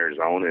Mexico and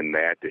Arizona, and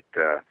that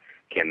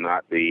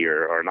cannot be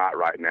or are not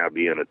right now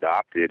being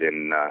adopted,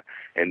 and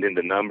then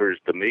the numbers,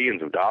 the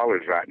millions of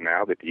dollars right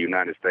now that the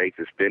United States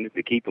is spending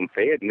to keep them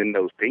fed and in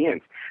those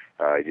pens.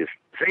 It just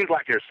seems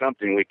like there's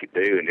something we could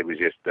do, and it was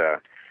just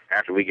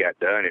after we got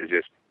done, it was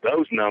just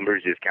those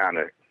numbers just kind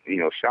of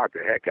shocked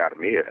the heck out of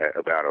me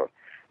about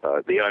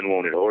the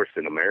unwanted horse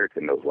in America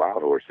and those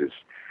wild horses.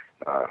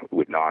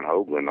 With Don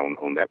Hoagland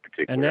on that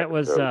particular And that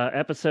was episode.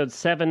 episode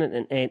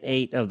 7 and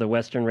 8 of the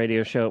Western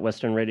Radio Show at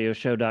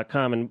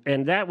westernradioshow.com.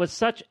 And that was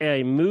such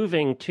a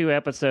moving 2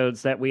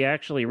 episodes that we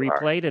actually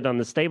replayed it on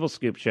the Stable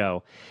Scoop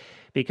show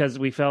because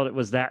we felt it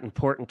was that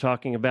important,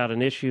 talking about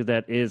an issue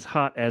that is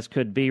hot as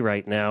could be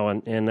right now,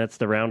 and that's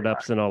the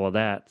roundups and all of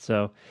that.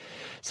 So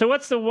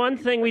what's the one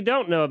thing we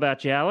don't know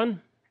about you,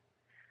 Alan?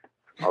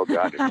 Oh,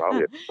 God, there's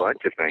probably a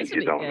bunch of things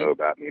you don't know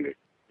about me.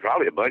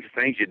 Probably a bunch of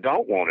things you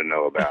don't want to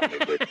know about me,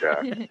 but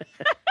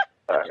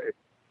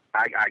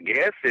I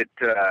guess it.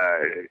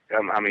 I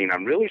mean,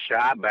 I'm really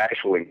shy,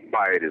 bashful, and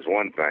quiet is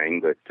one thing,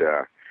 but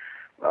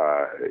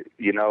I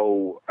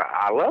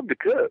love to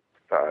cook.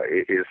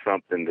 It is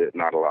something that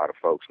not a lot of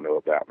folks know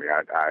about me.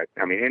 I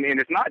mean, and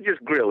it's not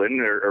just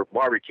grilling or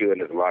barbecuing.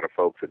 There's a lot of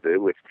folks that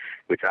do,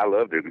 which I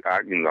love to.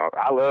 I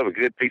love a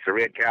good piece of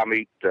red cow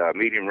meat,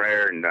 medium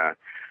rare, and a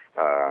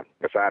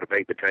side of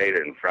baked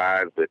potato and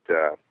fries, but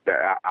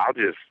I'll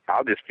just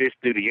fish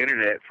through the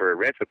internet for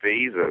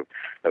recipes of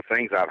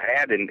things I've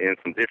had in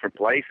some different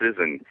places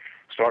and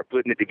start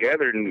putting it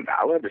together. And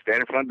I love to stand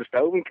in front of the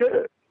stove and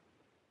cook.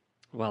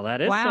 Well,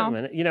 that is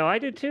something. I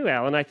do too,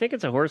 Alan. I think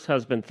it's a horse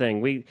husband thing.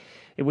 We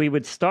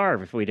would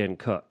starve if we didn't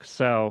cook.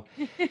 So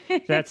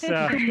that's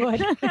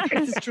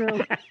It's true.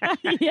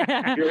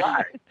 Yeah, you're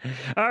right.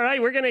 All right,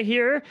 we're going to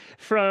hear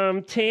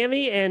from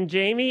Tammy and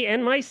Jamie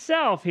and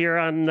myself here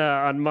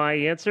on My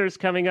Answers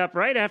coming up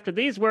right after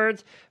these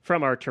words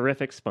from our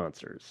terrific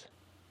sponsors.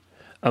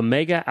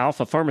 Omega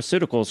Alpha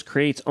Pharmaceuticals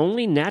creates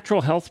only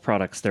natural health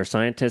products. Their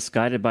scientists,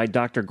 guided by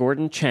Dr.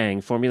 Gordon Chang,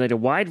 formulate a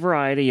wide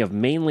variety of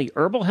mainly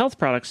herbal health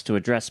products to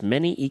address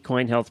many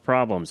equine health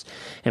problems.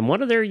 And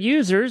one of their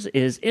users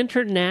is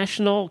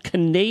international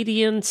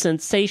Canadian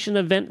sensation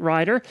event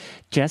rider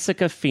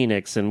Jessica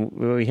Phoenix. And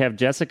we have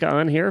Jessica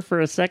on here for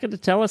a second to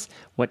tell us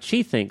what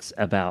she thinks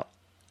about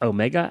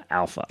Omega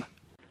Alpha.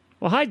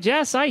 Well, hi,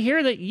 Jess. I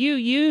hear that you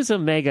use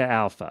Omega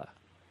Alpha.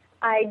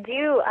 I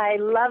do. I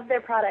love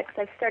their products.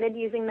 I've started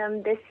using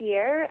them this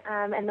year,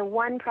 and the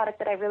one product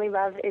that I really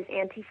love is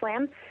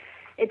Anti-Flam.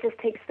 It just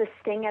takes the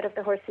sting out of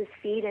the horse's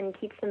feet and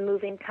keeps them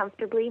moving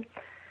comfortably.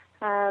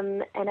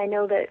 And I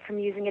know that from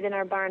using it in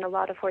our barn, a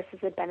lot of horses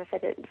have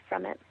benefited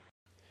from it.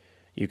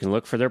 You can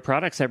look for their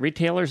products at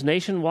retailers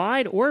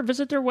nationwide or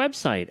visit their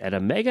website at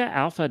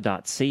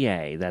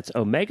omegaalpha.ca. That's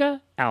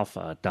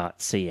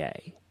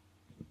omegaalpha.ca.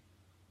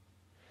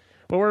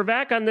 Well, we're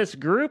back on this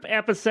group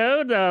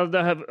episode,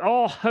 the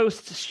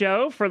all-hosts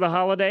show for the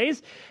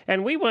holidays,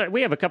 and we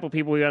have a couple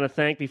people we want to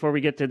thank before we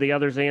get to the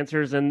others'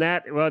 answers, and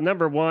that,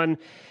 number one,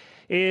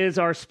 is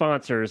our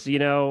sponsors.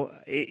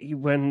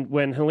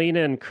 When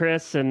Helena and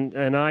Chris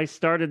and I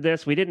started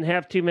this, we didn't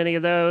have too many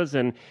of those,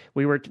 and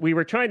we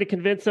were trying to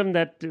convince them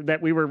that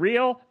we were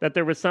real, that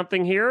there was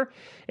something here,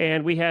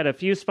 and we had a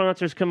few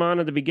sponsors come on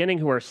at the beginning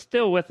who are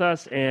still with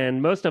us,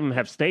 and most of them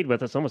have stayed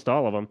with us, almost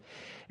all of them.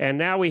 And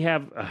now we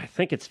have, I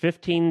think it's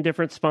 15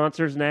 different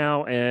sponsors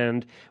now,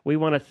 and we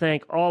want to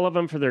thank all of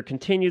them for their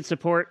continued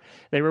support.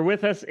 They were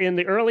with us in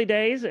the early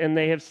days, and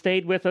they have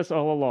stayed with us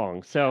all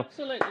along. So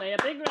absolutely. A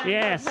big round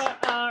yes. of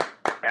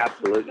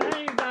Absolutely.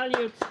 Very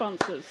valued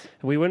sponsors.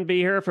 We wouldn't be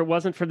here if it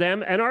wasn't for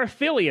them. And our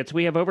affiliates,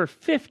 we have over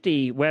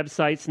 50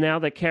 websites now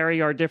that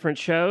carry our different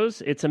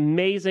shows. It's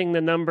amazing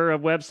the number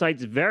of websites,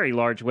 very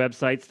large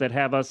websites that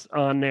have us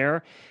on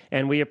there.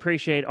 And we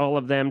appreciate all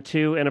of them,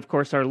 too. And, of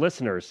course, our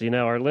listeners.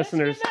 Our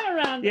listeners. Let's give them a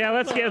round of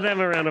let's give them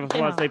a round of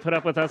applause. They put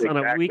up with us on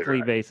a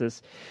weekly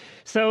basis.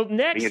 So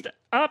next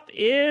up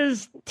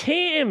is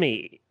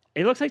Tammy.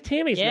 It looks like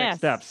Tammy's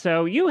next up.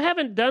 So you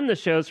haven't done the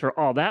shows for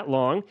all that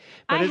long.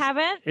 I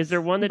haven't. Is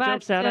there one that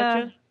jumps out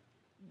at you?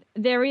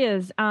 There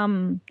is.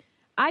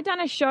 I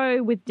done a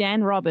show with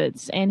Dan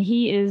Roberts, and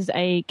he is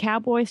a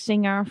cowboy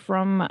singer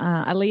from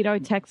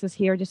Aledo, Texas,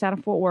 here just out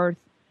of Fort Worth.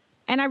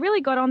 And I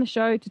really got on the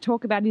show to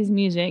talk about his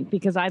music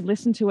because I'd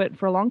listened to it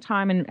for a long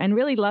time and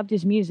really loved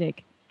his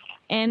music.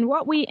 And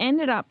what we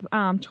ended up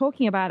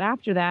talking about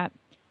after that,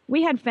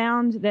 we had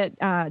found that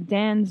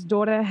Dan's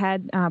daughter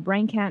had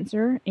brain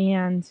cancer,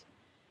 and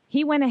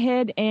he went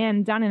ahead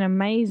and done an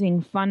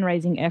amazing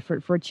fundraising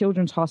effort for a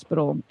children's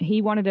hospital.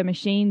 He wanted a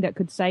machine that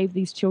could save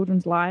these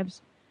children's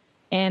lives,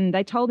 and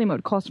they told him it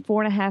would cost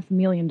 $4.5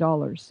 million.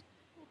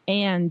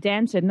 And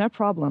Dan said, no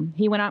problem.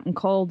 He went up and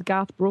called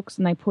Garth Brooks,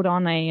 and they put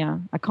on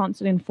a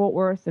concert in Fort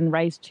Worth and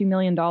raised $2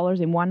 million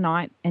in one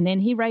night, and then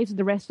he raised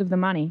the rest of the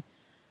money.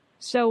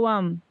 So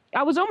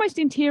I was almost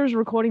in tears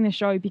recording the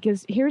show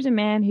because here's a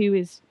man who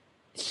is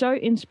so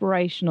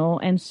inspirational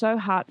and so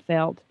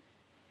heartfelt.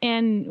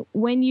 And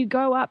when you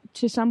go up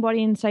to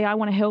somebody and say, I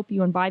want to help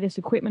you and buy this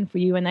equipment for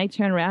you, and they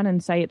turn around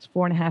and say it's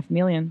 $4.5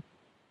 million,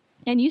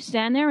 and you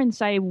stand there and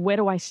say, where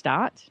do I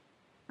start?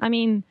 I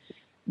mean,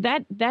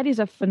 that is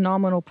a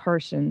phenomenal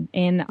person.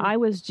 And I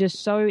was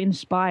just so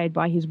inspired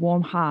by his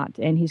warm heart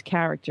and his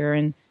character.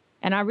 And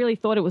I really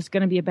thought it was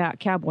going to be about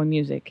cowboy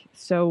music.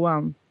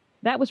 So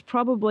that was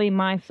probably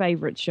my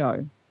favorite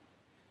show.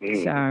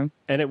 So,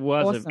 and it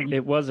was awesome.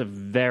 it was a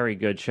very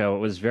good show. It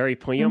was very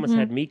poignant. You almost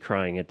had me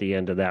crying at the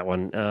end of that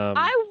one.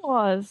 I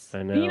was.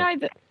 I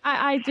know.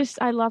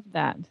 I loved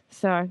that.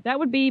 So that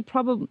would be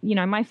probably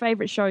my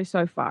favorite show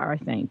so far, I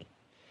think.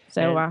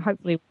 So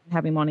hopefully we'll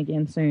have him on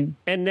again soon.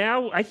 And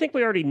now I think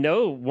we already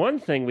know one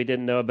thing we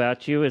didn't know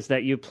about you is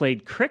that you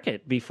played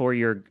cricket before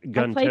your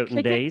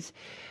gun-toting days.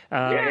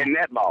 And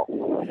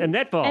netball. And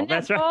netball,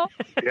 that's right.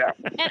 Yeah.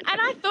 And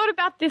I thought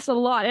about this a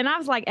lot. And I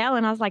was like,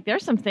 Ellen,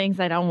 there's some things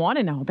they don't want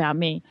to know about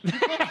me. But,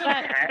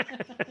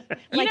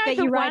 like that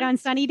you ride on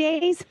sunny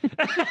days?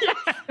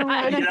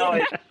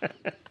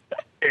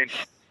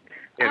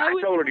 I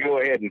told her to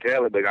go ahead and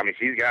tell it, but I mean,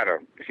 she's got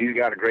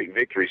a great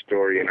victory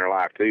story in her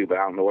life too. But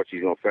I don't know what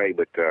she's going to say.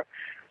 But go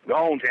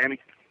on, Tammy.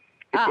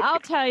 I'll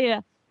tell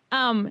you.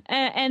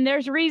 And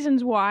there's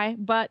reasons why,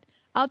 but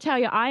I'll tell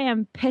you, I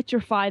am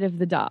petrified of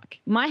the dark.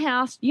 My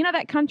house,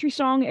 that country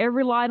song,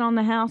 "Every Light on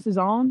the House is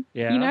On."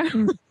 Yeah.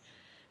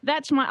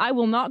 I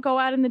will not go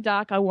out in the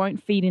dark. I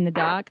won't feed in the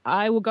dark.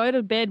 I will go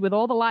to bed with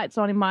all the lights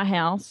on in my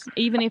house,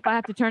 even if I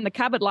have to turn the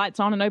cupboard lights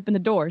on and open the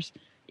doors.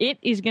 It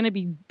is going to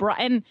be bright.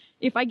 And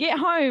if I get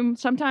home,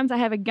 sometimes I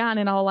have a gun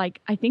and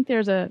I think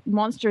there's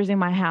monsters in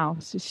my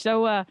house.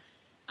 So I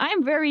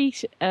am very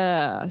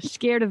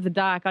scared of the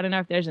dark. I don't know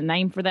if there's a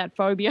name for that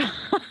phobia.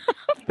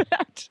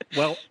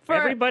 Well,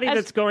 everybody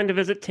that's going to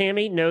visit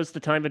Tammy knows the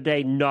time of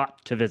day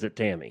not to visit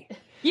Tammy.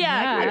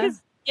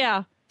 Because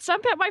some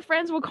of my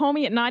friends will call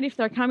me at night if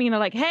they're coming and they're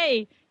like,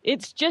 hey,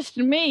 it's just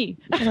me.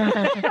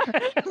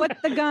 Put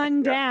the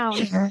gun down.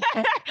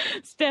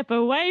 Step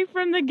away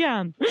from the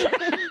gun.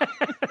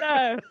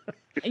 So,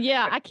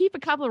 I keep a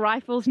couple of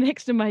rifles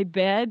next to my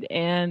bed.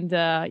 And,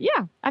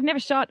 I've never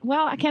shot.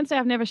 Well, I can't say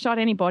I've never shot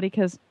anybody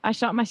because I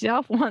shot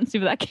myself once,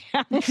 if that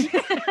counts.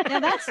 Now,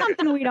 that's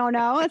something we don't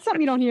know. That's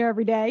something you don't hear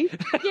every day.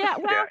 Yeah,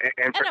 well.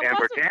 And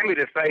for Tammy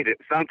to say that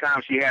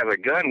sometimes she has a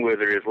gun with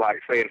her is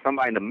like saying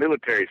somebody in the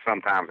military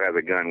sometimes has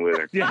a gun with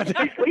her. She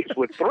sleeps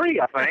with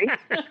 3, I think.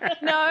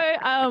 No,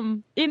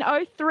 in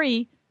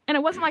 2003, and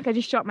it wasn't like I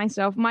just shot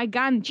myself. My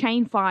gun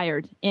chain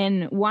fired,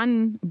 and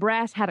one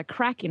brass had a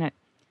crack in it.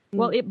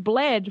 Well, it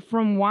bled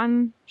from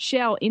one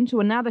shell into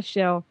another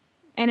shell,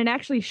 and it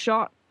actually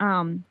shot.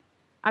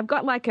 I've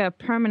got like a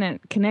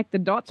permanent connect the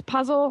dots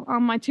puzzle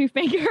on my 2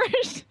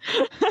 fingers.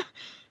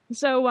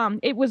 So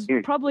it was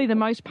probably the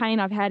most pain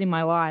I've had in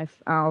my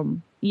life.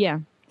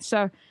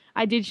 So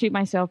I did shoot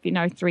myself,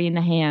 3 in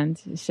the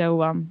hand.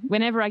 So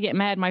whenever I get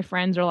mad, my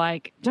friends are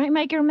like, don't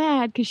make her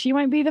mad because she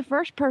won't be the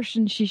first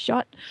person she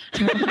shot.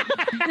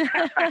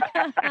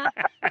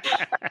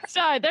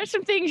 So there's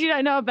some things you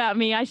don't know about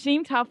me. I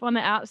seem tough on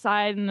the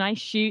outside, and I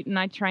shoot and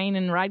I train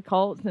and ride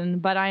colts,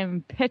 but I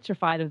am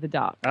petrified of the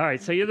dark. All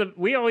right, so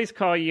we always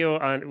call you,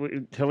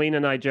 Helena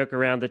and I joke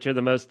around that you're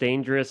the most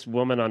dangerous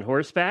woman on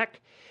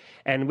horseback,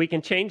 and we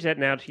can change that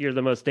now to you're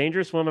the most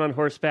dangerous woman on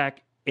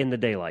horseback in the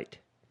daylight.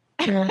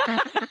 There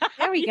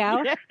we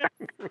go. Yeah.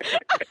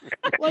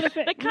 Well, if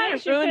it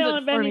makes you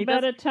feel any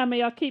better,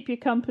 Tammy, I'll keep you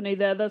company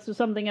there. That's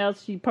something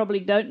else you probably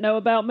don't know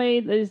about me,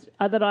 is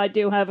that I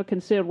do have a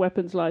concealed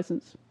weapons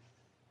license.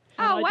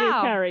 Oh, I wow.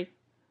 do carry.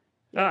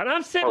 And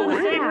I'm sitting in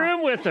the same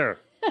room with her.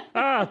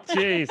 Oh,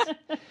 jeez.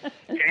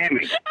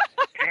 Tammy,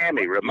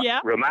 Tammy,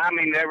 remind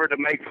me never to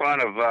make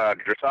fun of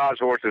dressage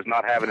horses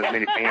not having as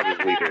many fans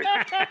as we do.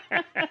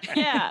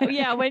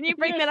 Yeah. When you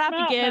bring that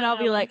up again, I'll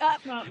be like,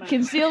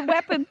 concealed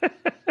weapon.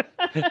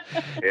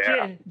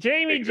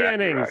 Jamie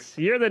exactly Jennings, right.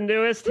 You're the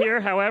newest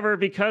here. However,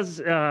 because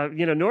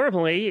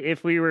normally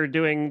if we were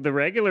doing the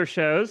regular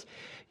shows,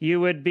 you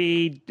would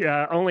be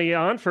only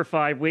on for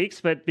 5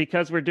 weeks, but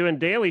because we're doing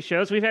daily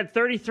shows, we've had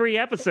 33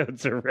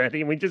 episodes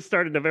already, and we just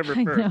started November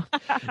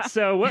 1st.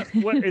 So what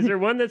is there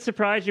one that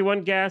surprised you,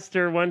 one guest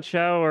or one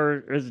show,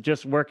 or is it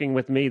just working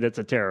with me that's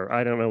a terror?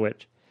 I don't know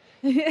which.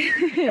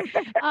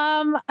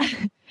 I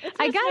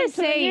gotta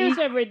say, the news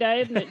every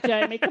day, isn't it,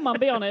 Jamie? Come on,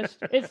 be honest.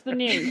 It's the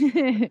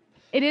news.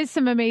 It is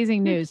some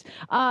amazing news.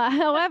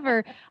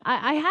 However,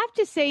 I have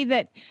to say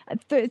that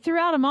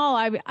throughout them all,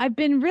 I've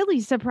been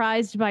really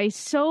surprised by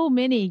so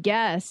many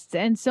guests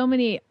and so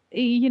many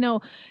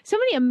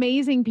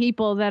amazing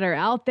people that are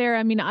out there.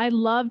 I mean, I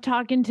love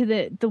talking to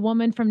the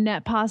woman from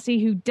Net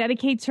Posse who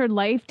dedicates her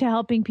life to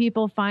helping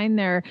people find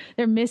their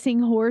missing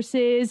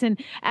horses.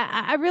 And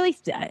I really,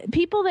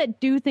 people that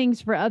do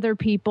things for other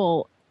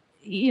people,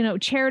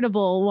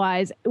 charitable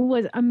wise,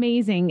 was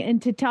amazing. And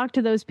to talk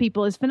to those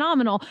people is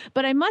phenomenal.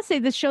 But I must say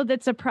the show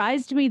that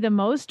surprised me the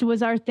most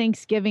was our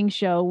Thanksgiving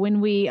show when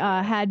we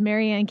had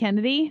Marianne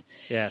Kennedy.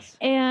 Yes.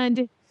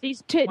 And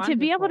to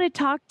be able to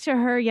talk to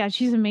her,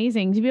 she's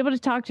amazing. To be able to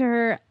talk to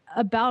her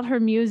about her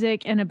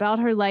music and about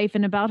her life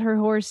and about her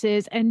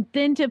horses, and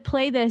then to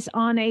play this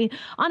on a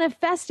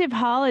festive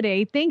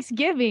holiday,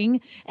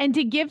 Thanksgiving, and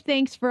to give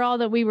thanks for all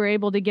that we were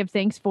able to give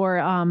thanks for.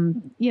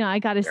 I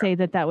got to say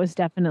that was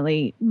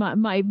definitely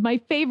my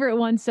favorite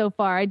one so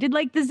far. I did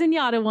like the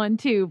Zenyatta one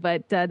too,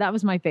 but that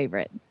was my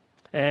favorite.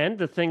 And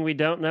the thing we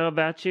don't know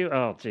about you,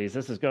 oh geez,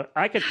 this is going.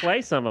 I could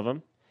play some of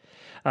them.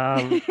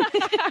 No,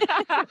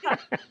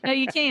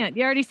 you can't.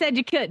 You already said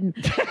you couldn't.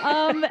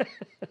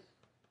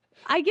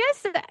 I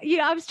guess,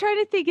 I was trying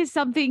to think of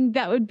something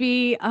that would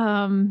be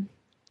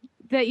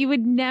that you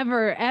would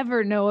never,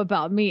 ever know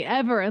about me,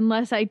 ever,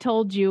 unless I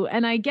told you.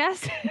 And I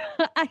guess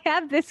I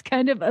have this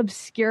kind of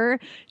obscure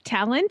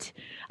talent.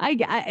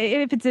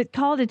 If it's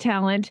called a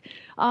talent,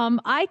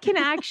 I can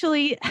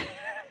actually...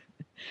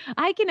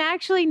 I can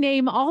actually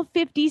name all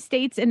 50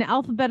 states in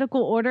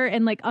alphabetical order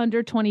in like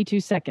under 22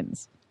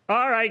 seconds.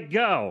 All right,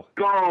 go.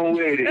 Go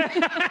with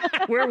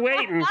it. We're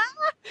waiting.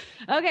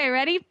 Okay,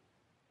 ready?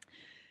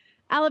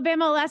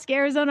 Alabama, Alaska,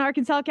 Arizona,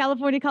 Arkansas,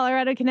 California,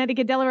 Colorado,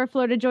 Connecticut, Delaware,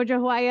 Florida, Georgia,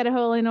 Hawaii,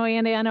 Idaho, Illinois,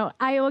 Indiana,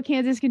 Iowa,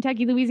 Kansas,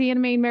 Kentucky, Louisiana,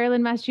 Maine,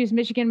 Maryland, Massachusetts,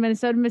 Michigan,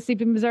 Minnesota,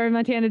 Mississippi, Missouri,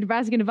 Montana,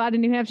 Nebraska, Nevada,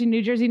 New Hampshire,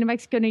 New Jersey, New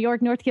Mexico, New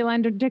York, North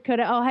Carolina,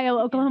 Dakota, Ohio,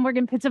 Oklahoma,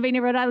 Oregon,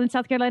 Pennsylvania, Rhode Island,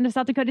 South Carolina,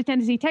 South Dakota,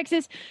 Tennessee,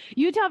 Texas,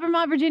 Utah,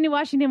 Vermont, Virginia,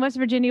 Washington, West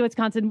Virginia,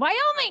 Wisconsin,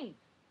 Wyoming.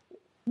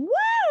 Woo!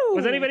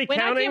 Was anybody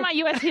counting? When I do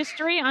my U.S.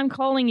 history, I'm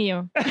calling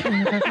you. That's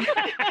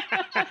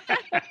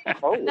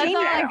all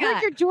I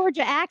heard your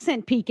Georgia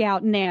accent peek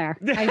out in there.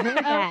 I heard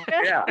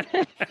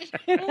that.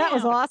 That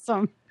was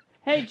awesome.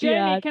 Hey,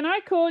 Jamie, can I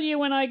call you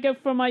when I go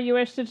for my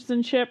U.S.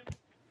 citizenship?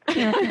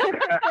 Yeah,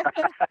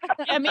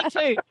 me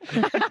too.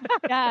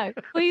 Yeah,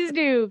 please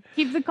do.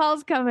 Keep the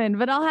calls coming,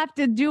 but I'll have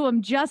to do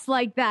them just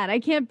like that. I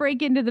can't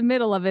break into the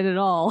middle of it at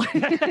all.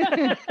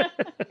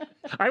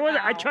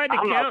 I tried to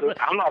count.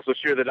 I'm not so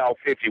sure that all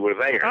 50 were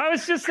there. I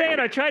was just saying,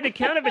 I tried to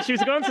count it, but she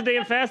was going so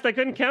damn fast, I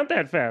couldn't count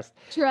that fast.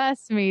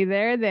 Trust me,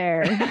 they're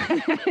there.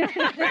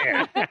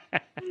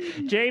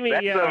 Jamie,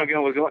 that son of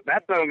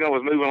a gun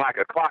was moving like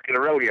a clock in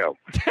a rodeo.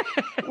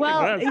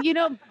 Well,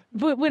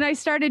 but when I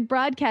started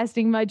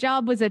broadcasting, my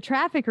job was a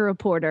traffic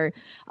reporter.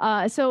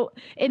 So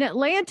in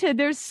Atlanta,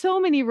 there's so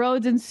many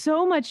roads and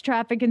so much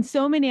traffic and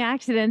so many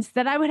accidents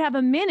that I would have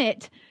a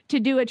minute to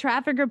do a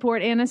traffic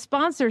report and a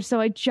sponsor. So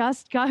I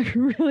just got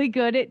really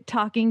good at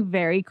talking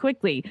very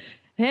quickly.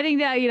 Heading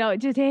down,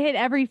 to hit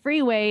every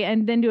freeway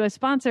and then do a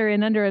sponsor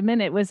in under a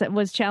minute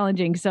was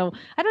challenging. So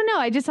I don't know.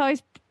 I just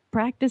always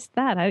practiced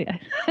that. I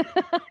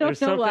don't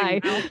know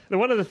why.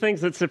 One of the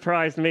things that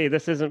surprised me,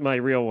 this isn't my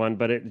real one,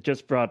 but it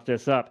just brought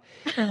this up,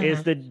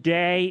 is the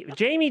day.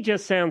 Jamie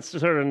just sounds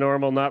sort of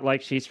normal, not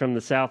like she's from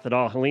the South at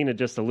all. Helena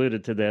just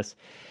alluded to this.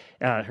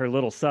 Her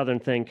little Southern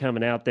thing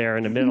coming out there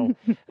in the middle.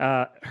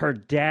 Her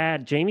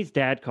dad, Jamie's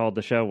dad, called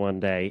the show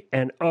one day,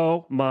 and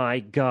oh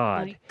my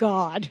God. My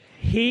God.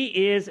 He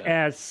is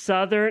as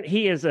Southern.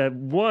 He is a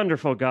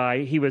wonderful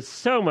guy. He was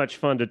so much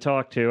fun to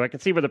talk to. I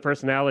can see where the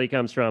personality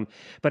comes from.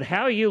 But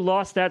how you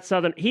lost that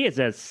Southern, he is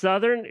as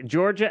Southern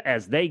Georgia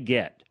as they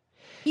get.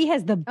 He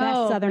has the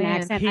best Southern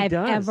accent I've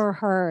ever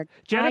heard.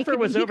 Jennifer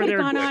was over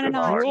there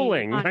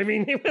drooling. I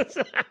mean,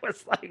 I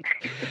was like,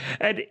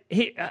 and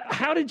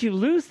how did you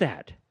lose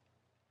that?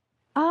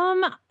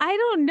 I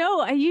don't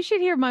know. You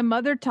should hear my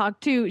mother talk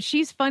too.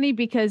 She's funny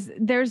because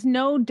there's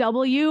no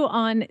W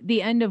on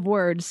the end of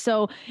words.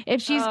 So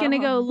if she's going to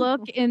go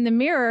look in the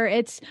mirror,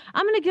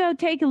 I'm going to go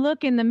take a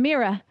look in the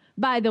mirror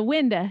by the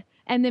window.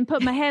 and then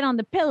put my head on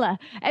the pillow.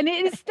 And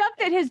it is stuff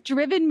that has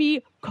driven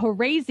me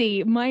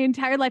crazy my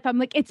entire life. I'm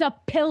like, it's a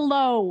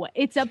pillow.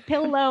 It's a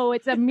pillow.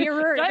 It's a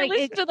mirror. Don't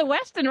listen to the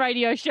Western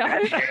radio show.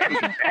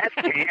 That's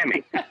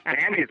Tammy.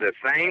 Tammy's the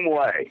same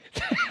way.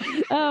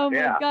 Oh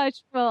my gosh.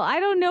 Well,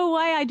 I don't know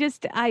why.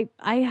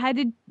 I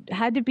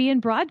had to be in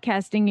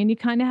broadcasting, and you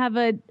kind of have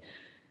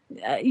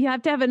you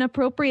have to have an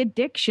appropriate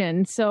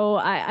diction. So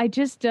I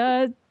just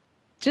lost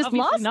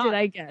it,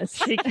 I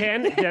guess. She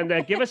can.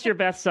 Give us your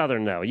best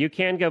Southern, though. You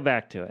can go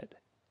back to it.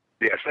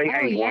 Yeah, say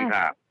ain't one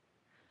time.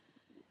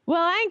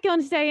 Well, I ain't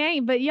going to say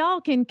ain't, but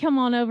y'all can come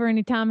on over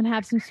anytime and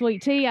have some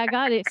sweet tea. I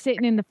got it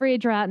sitting in the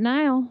fridge right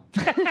now.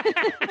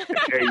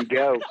 There you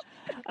go.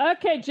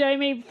 Okay,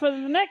 Jamie, for the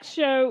next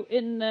show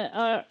in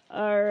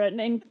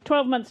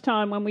 12 months'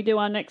 time, when we do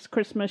our next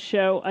Christmas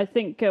show, I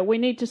think we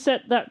need to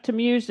set that to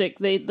music,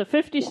 the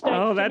 50 States.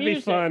 Oh, that'd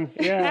be fun.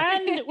 Yeah.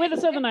 And with a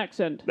Southern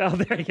accent. Oh,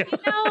 there you go.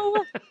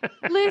 No,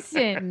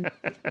 listen.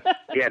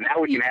 Yeah,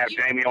 now we can have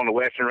Jamie on the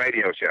Western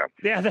radio show.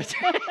 Yeah, that's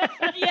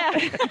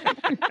Yeah.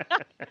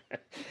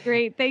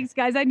 Great. Thanks,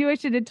 guys. I knew I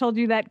should have told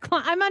you that.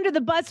 I'm under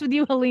the bus with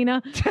you,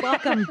 Helena.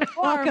 Welcome.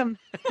 Welcome.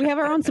 We have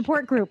our own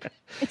support group.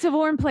 It's a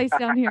warm place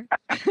down here.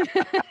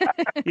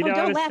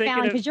 Don't laugh,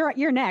 Alan, because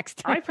you're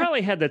next. I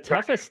probably had the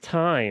toughest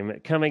time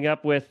coming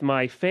up with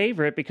my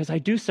favorite because I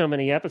do so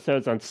many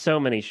episodes on so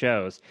many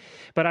shows.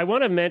 But I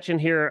want to mention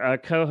here a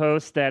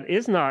co-host that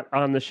is not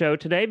on the show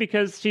today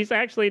because she's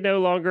actually no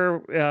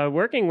longer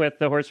working with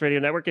the Horse Radio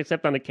Network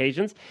except on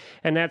occasions,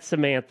 and that's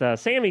Samantha.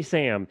 Sammy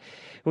Sam.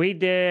 We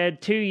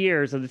did 2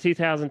 years of the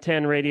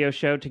 2010 radio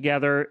show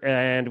together,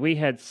 and we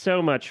had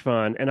so much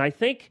fun. And I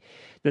think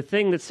the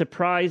thing that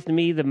surprised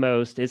me the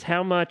most is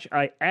how much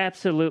I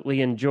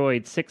absolutely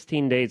enjoyed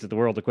 16 days at the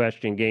World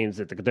Equestrian Games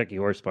at the Kentucky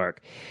Horse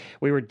Park.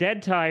 We were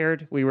dead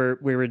tired. We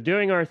were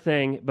doing our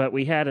thing, but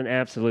we had an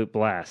absolute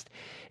blast.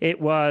 It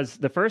was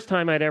the first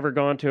time I'd ever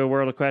gone to a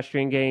World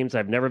Equestrian Games.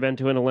 I've never been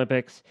to an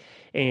Olympics.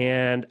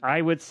 And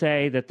I would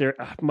say that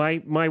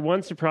my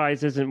one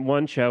surprise isn't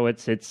one show,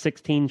 it's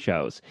 16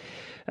 shows.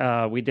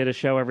 We did a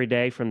show every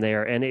day from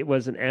there, and it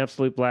was an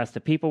absolute blast.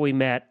 The people we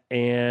met,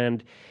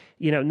 and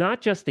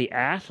not just the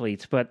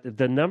athletes, but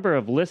the number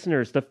of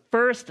listeners. The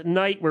first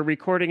night we're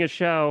recording a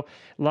show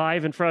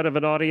live in front of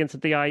an audience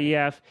at the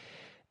IEF,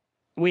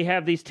 we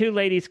have these two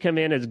ladies come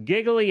in as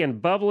giggly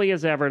and bubbly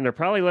as ever, and they're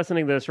probably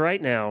listening to this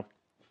right now.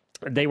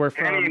 They were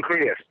from... Annie and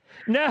Chris.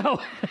 No.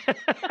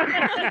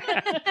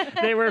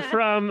 They were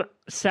from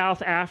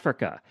South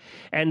Africa,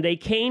 and they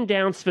came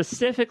down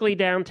specifically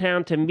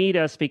downtown to meet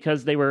us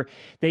because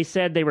they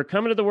said they were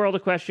coming to the World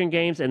Equestrian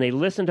Games, and they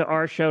listened to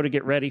our show to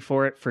get ready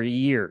for it for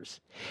years.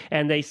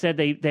 And they said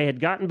they had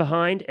gotten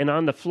behind, and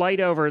on the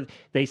flight over,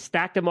 they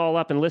stacked them all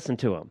up and listened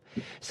to them.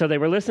 So they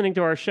were listening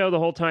to our show the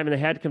whole time, and they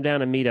had to come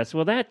down and meet us.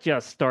 Well, that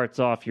just starts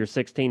off your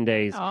 16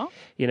 days,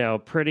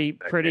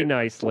 pretty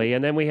nicely.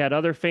 And then we had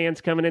other fans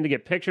coming in to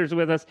get pictures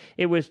with us.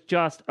 It was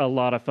just a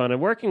lot of fun.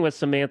 And working with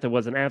Samantha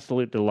was an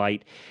absolute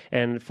delight.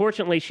 And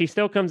fortunately, she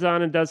still comes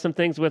on and does some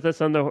things with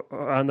us on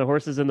the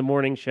Horses in the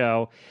Morning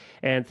show.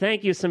 And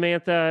thank you,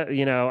 Samantha.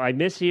 I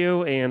miss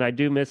you, and I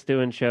do miss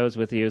doing shows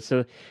with you.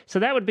 So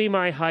that would be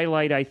my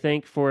highlight, I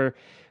think, for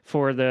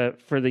the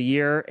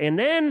year. And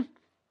then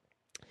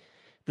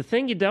the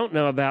thing you don't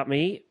know about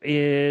me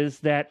is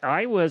that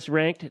I was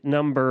ranked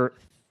number.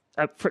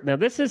 Now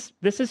this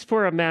is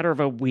for a matter of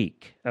a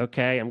week.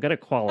 Okay, I'm going to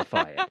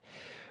qualify it.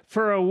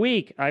 For a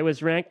week, I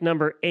was ranked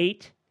number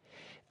 8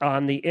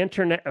 on the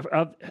internet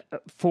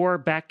for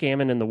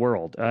backgammon in the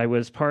world. I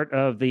was part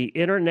of the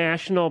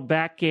International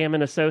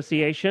Backgammon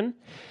Association,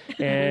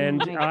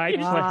 and I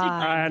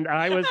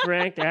was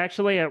ranked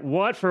actually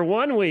for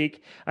 1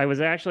 week. I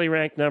was actually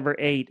ranked number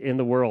 8 in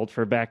the world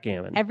for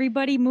backgammon.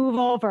 Everybody move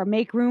over,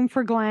 make room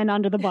for Glenn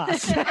under the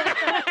bus.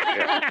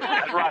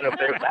 That's right up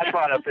there. That's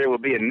right up there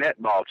with being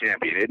netball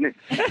champion, isn't it?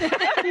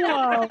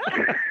 Whoa.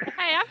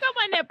 Hey, I've got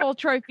my netball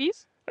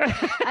trophies.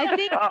 I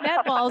think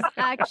netball's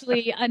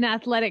actually an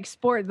athletic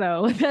sport,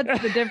 though.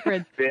 That's the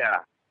difference. Yeah.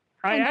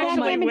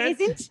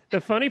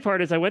 The funny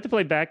part is I went to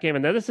play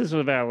backgammon. Now, this is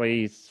about at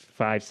least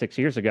 5-6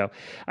 years ago.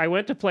 I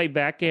went to play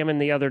backgammon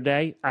the other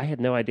day. I had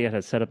no idea how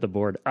to set up the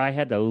board. I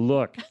had to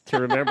look to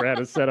remember how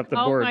to set up the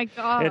board. Oh, my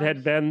God. It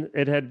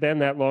had been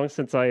that long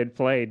since I had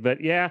played.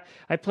 But, yeah,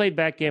 I played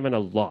backgammon a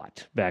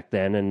lot back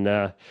then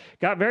and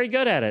got very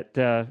good at it.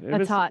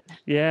 That's hot.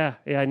 Yeah,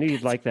 I knew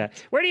you'd like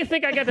that. Where do you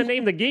think I got the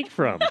name The Geek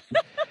from?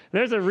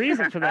 There's a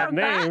reason for that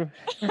name.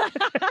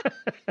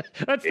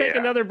 Let's take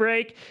another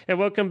break, and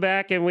we'll come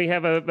back, and we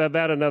have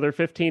about another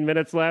 15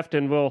 minutes left,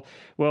 and we'll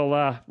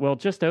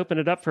just open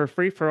it up for a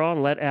free-for-all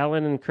and let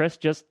Alan and Chris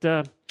just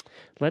let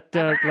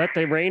the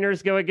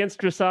reiners go against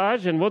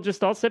dressage, and we'll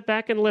just all sit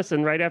back and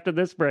listen right after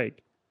this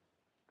break.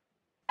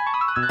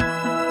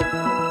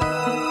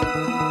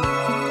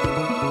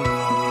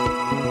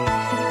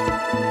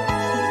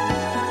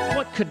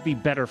 Could be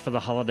better for the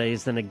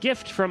holidays than a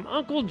gift from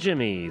Uncle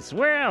Jimmy's.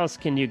 Where else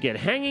can you get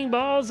hanging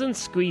balls and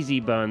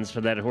squeezy buns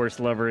for that horse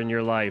lover in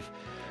your life?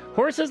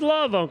 Horses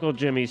love Uncle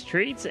Jimmy's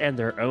treats, and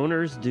their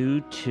owners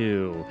do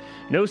too.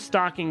 No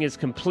stocking is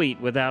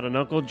complete without an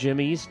Uncle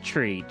Jimmy's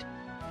treat.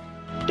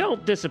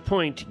 Don't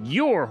disappoint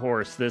your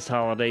horse this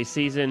holiday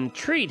season.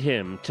 Treat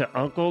him to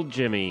Uncle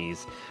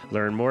Jimmy's.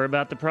 Learn more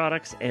about the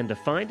products and to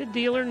find a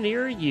dealer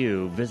near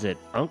you, visit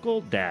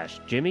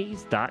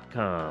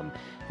uncle-jimmys.com.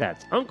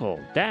 That's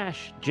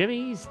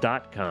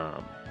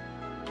uncle-jimmys.com.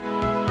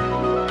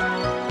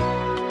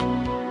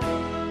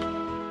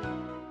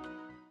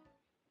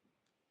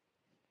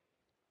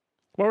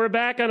 Well, we're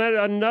back on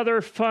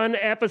another fun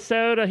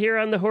episode here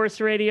on the Horse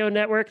Radio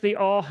Network, the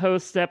All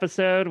Hosts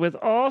episode with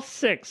all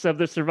 6 of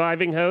the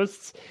surviving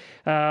hosts.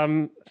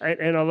 And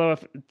although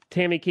if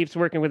Tammy keeps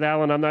working with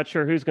Alan, I'm not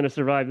sure who's going to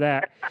survive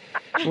that.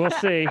 We'll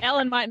see.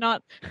 Ellen might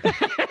not. Yeah,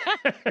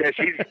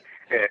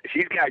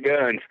 she's got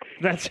guns.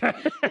 That's right.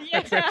 Yeah.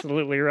 That's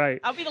absolutely right.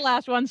 I'll be the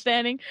last one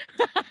standing.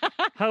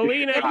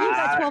 Helena, you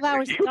got 12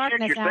 hours of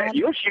darkness, Alan.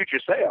 You'll shoot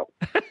yourself.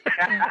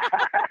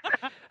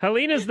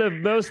 Helena's the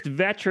most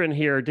veteran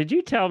here. Did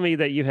you tell me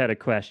that you had a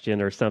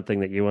question or something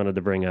that you wanted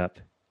to bring up?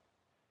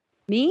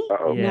 Me?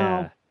 Uh-oh.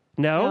 Yeah.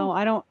 No,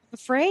 I don't.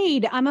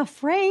 I'm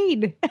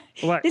afraid.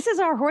 What? This is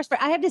our horse.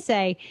 I have to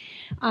say,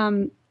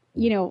 when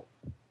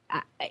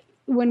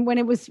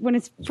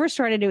it first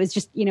started, it was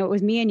just, it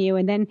was me and you,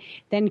 and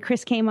then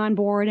Chris came on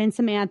board and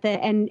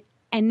Samantha, and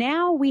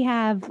now we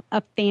have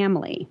a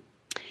family.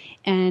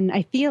 And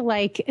I feel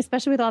like,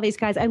 especially with all these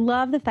guys, I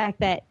love the fact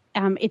that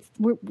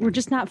we're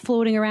just not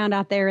floating around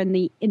out there in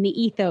the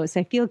ethos.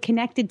 I feel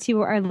connected to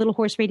our little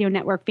Horse Radio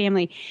Network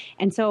family.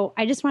 And so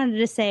I just wanted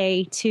to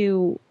say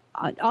to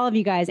all of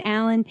you guys,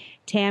 Alan,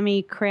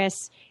 Tammy,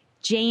 Chris,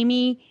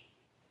 Jamie,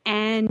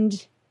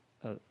 and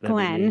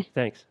Glenn.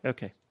 Thanks.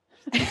 Okay.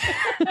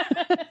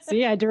 So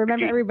yeah, to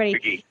remember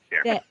everybody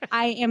that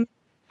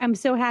I'm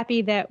so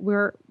happy that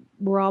we're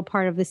all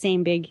part of the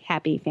same big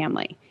happy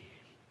family.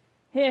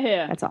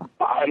 Here. That's all.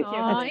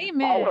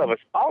 Amen.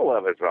 All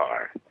of us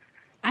are.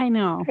 I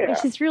know. Yeah.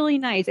 It's just really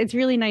nice. It's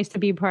really nice to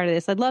be a part of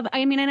this. And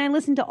I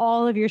listen to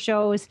all of your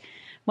shows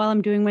while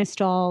I'm doing my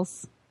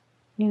stalls.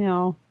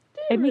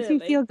 It makes me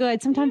feel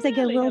good. Sometimes I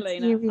get a little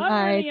teary-eyed.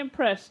 I'm really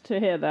impressed to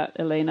hear that,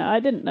 Elena. I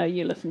didn't know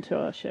you listened to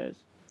our shows.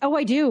 Oh,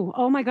 I do.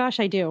 Oh my gosh,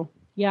 I do.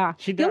 Yeah.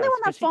 The only one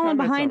I've fallen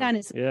behind on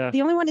is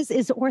the only one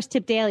is Horse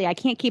Tip Daily. I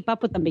can't keep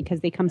up with them because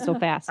they come so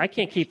fast. I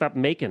can't keep up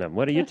making them.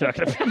 What are you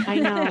talking about? I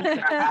know.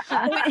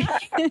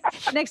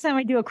 Next time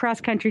I do a cross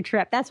country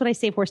trip, that's what I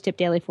save Horse Tip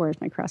Daily for, is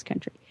my cross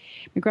country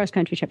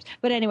trips.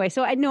 But anyway,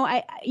 so I know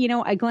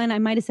Glenn, I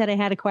might have said I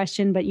had a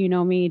question, but you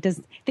know me,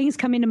 things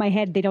come into my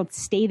head, they don't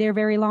stay there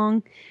very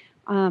long.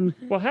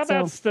 Well, how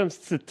about some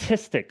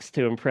statistics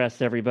to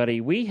impress everybody?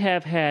 We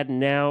have had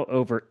now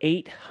over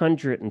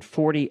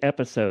 840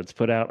 episodes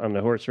put out on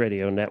the Horse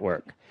Radio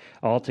Network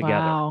altogether.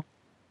 Wow.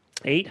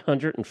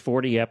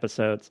 840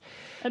 episodes.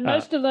 And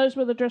most of those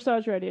were the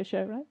Dressage Radio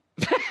Show, right?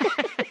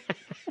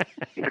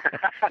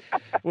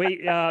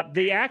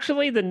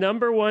 The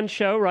number one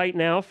show right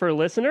now for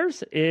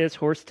listeners is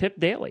Horse Tip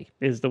Daily,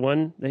 is the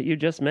one that you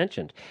just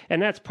mentioned.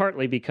 And that's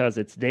partly because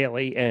it's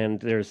daily and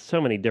there's so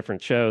many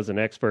different shows and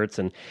experts.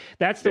 And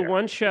that's the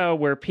one show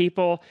where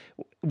people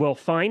will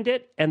find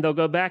it and they'll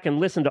go back and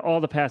listen to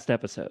all the past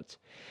episodes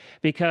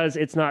because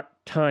it's not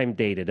time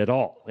dated at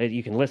all.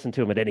 You can listen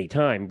to them at any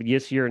time.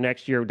 This year,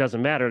 next year, it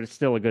doesn't matter. It's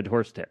still a good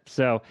horse tip.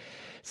 So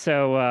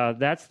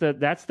that's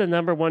the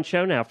number one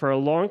show now. For a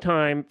long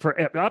time,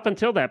 up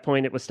until that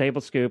point, it was Stable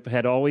Scoop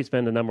had always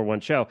been the number one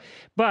show.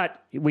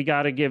 But we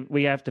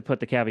have to put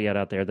the caveat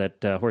out there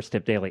that Horse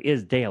Tip Daily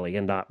is daily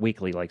and not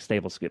weekly like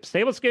Stable Scoop.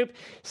 Stable Scoop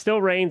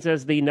still reigns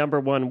as the number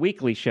one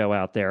weekly show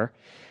out there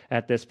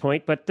at this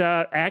point. But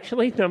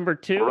actually, number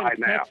two, right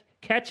now,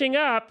 catching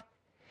up.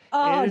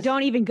 Oh,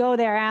 don't even go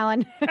there,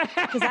 Alan,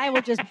 because I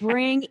will just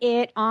bring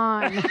it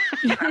on.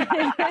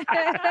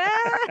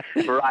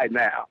 Right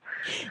now.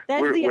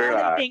 That's the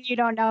other thing you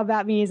don't know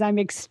about me is I'm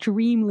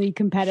extremely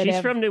competitive.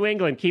 She's from New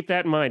England. Keep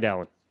that in mind,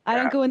 Alan. I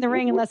don't go in the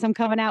ring unless I'm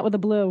coming out with a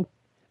blue.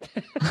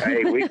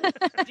 Hey,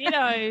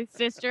 Ditto,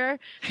 sister.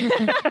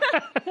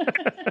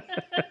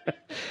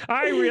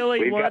 I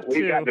really want to.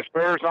 We've got the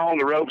spurs on,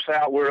 the ropes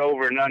out, we're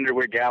over and under,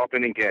 we're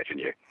galloping and catching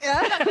you.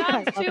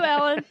 Yeah, too,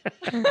 Ellen.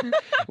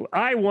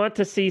 I want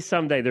to see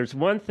someday. There's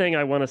one thing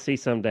I want to see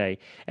someday,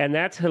 and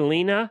that's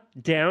Helena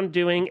down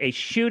doing a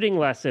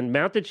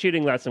mounted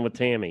shooting lesson with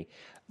Tammy.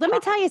 Let me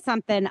tell you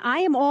something. I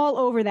am all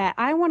over that.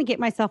 I want to get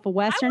myself a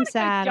Western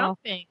saddle.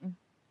 Jumping.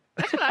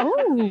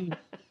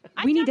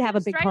 We need to have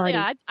a big party.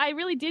 I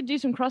really did do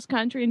some cross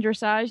country and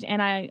dressage,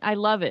 and I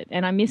love it,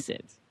 and I miss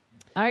it.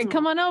 All right,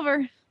 come on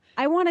over.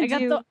 I want to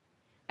do.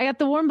 I got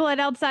the warm blood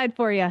outside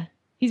for you.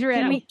 He's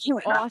ready.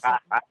 Awesome.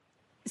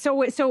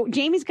 So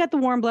Jamie's got the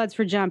warm bloods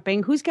for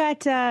jumping. Who's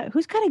got a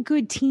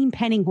good team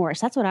penning horse?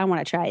 That's what I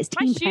want to try. Is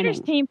team penning. My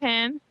shooter's team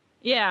pen.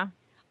 Yeah.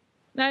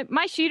 No,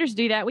 my shooters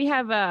do that. We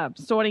have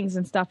sortings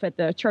and stuff at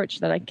the church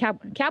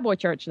cowboy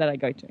church that I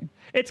go to.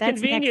 It's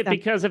convenient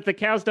because if the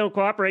cows don't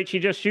cooperate, she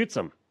just shoots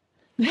them.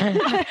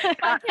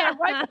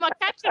 My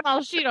catch him,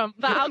 I'll shoot him.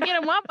 But I'll get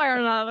him one way or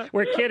another.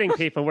 We're kidding,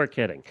 people. We're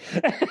kidding.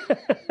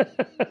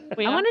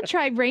 I want to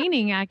try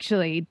reining.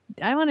 Actually,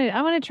 I want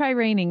to try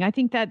reining. I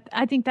think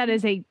that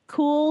is a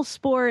cool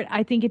sport.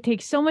 I think it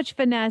takes so much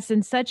finesse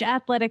and such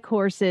athletic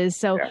horses.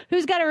 So,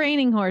 who's got a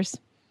reining horse?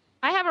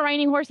 I have a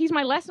reining horse. He's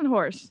my lesson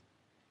horse.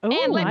 Oh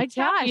and let my me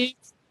tell you, gosh!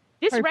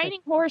 this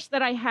reining horse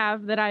that I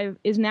have that I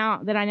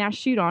now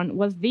shoot on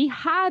was the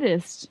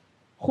hardest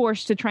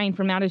horse to train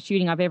for mounted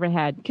shooting I've ever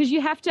had, because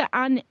you have to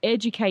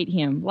uneducate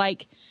him.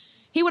 Like,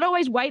 he would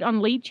always wait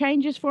on lead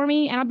changes for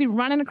me, and I'd be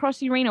running across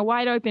the arena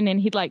wide open, and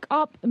he'd like,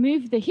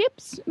 move the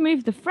hips,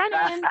 move the front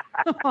end,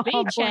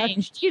 lead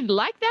change. Do you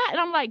like that? And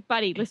I'm like,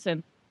 buddy,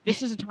 listen,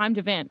 this is a timed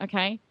event,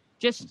 okay?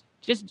 Just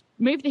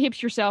move the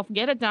hips yourself,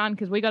 get it done,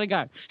 because we got to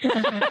go.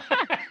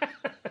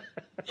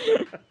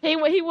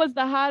 He was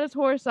the hardest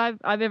horse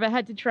I've ever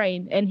had to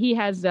train, and he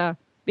has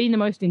been the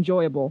most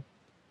enjoyable.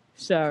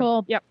 So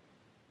cool.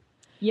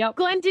 Yep.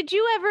 Glenn, did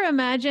you ever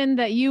imagine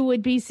that you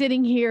would be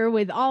sitting here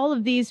with all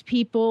of these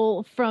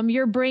people from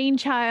your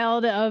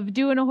brainchild of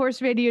doing a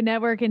horse radio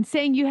network and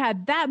saying you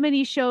had that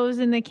many shows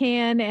in the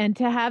can and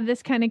to have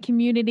this kind of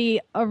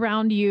community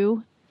around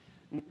you?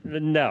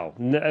 No.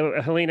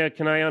 Helena,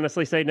 can I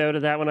honestly say no to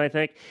that one, I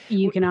think?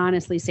 You can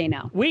honestly say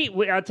no.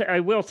 I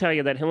will tell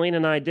you that Helena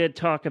and I did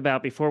talk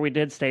about, before we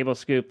did Stable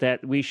Scoop,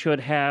 that we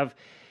should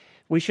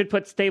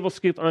put Stable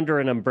Scoop under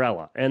an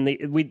umbrella. And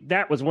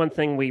that was one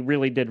thing we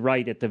really did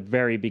right at the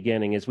very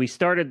beginning, is we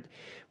started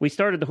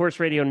the Horse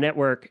Radio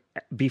Network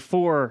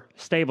before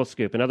Stable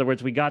Scoop. In other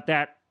words, we got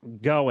that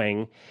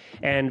going.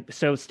 And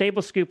so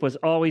Stable Scoop was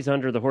always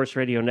under the Horse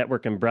Radio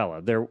Network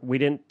umbrella. We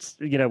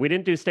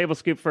didn't do Stable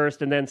Scoop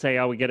first and then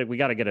say, we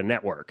got to get a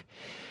network.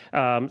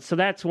 So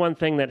that's one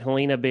thing that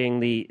Helena, being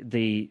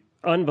the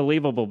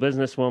unbelievable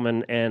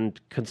businesswoman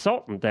and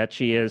consultant that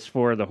she is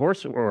for the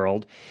horse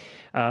world,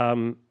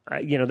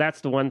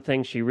 that's the one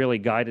thing she really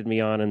guided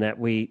me on, and that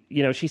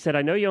she said,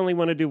 I know you only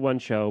want to do one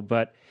show,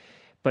 but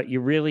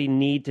you really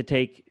need to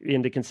take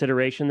into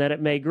consideration that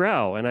it may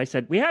grow. And I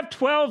said, we have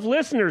 12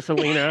 listeners,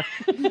 Helena.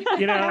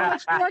 How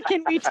much more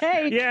can we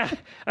take? Yeah.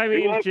 I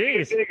mean,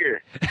 geez.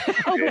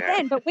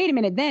 But wait a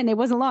minute. Then it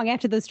wasn't long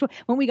after this,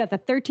 when we got the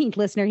 13th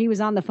listener, he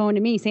was on the phone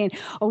to me saying,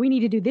 we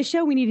need to do this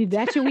show. We need to do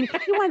that show. We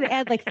wanted to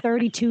add like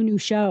 32 new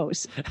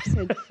shows. I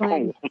said,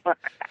 Glenn,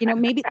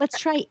 maybe let's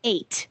try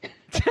 8.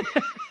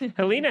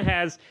 Helena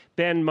has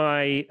been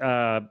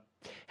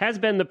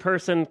the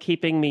person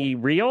keeping me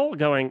real,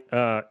 going,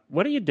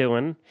 what are you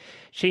doing?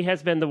 She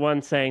has been the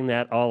one saying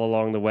that all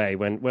along the way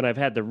when I've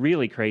had the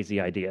really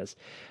crazy ideas.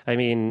 I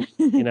mean,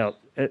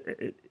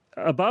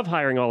 above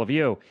hiring all of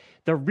you,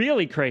 the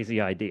really crazy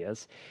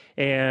ideas.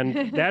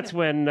 And that's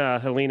when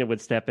Helena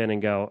would step in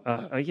and go,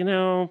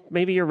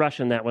 maybe you're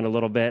rushing that one a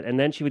little bit. And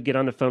then she would get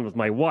on the phone with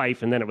my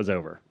wife, and then it was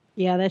over.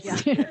 Yeah,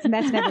 that's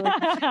never.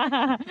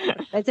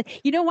 That's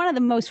it. One of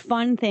the most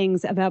fun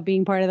things about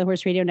being part of the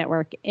Horse Radio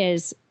Network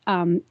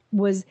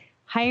was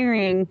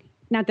hiring.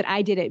 Not that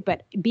I did it,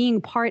 but being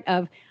part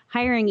of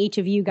hiring each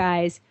of you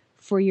guys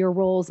for your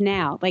roles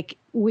now. Like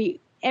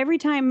every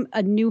time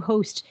a new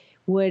host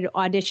would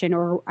audition,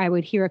 or I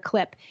would hear a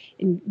clip,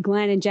 and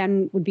Glenn and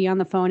Jen would be on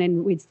the phone,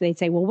 and they'd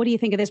say, "Well, what do you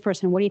think of this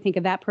person? What do you think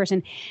of that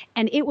person?"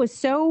 And it was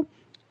so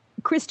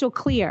crystal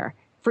clear.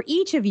 For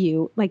each of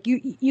you, like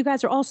you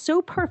guys are all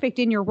so perfect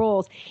in your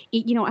roles.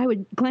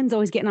 Glenn's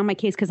always getting on my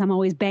case because I'm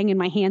always banging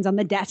my hands on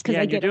the desk because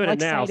I get you're doing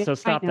excited. It now, so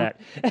stop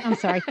that. I'm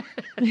sorry. So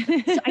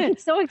I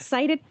get so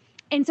excited.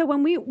 And so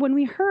when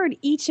we heard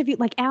each of you,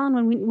 like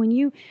Alan, when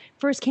you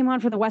first came on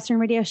for the Western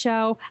Radio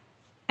Show,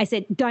 I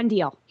said, done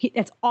deal.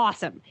 That's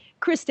awesome.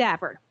 Chris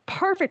Stafford,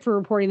 perfect for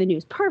reporting the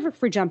news, perfect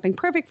for jumping,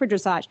 perfect for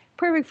dressage,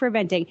 perfect for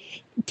eventing.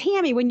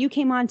 Tammy, when you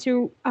came on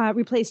to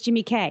replace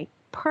Jimmy Kay,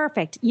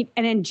 perfect.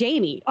 And then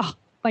Jamie,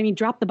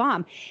 drop the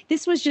bomb.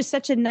 This was just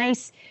such a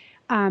nice,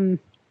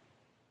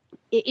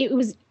 it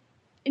was,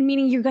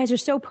 meaning you guys are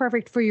so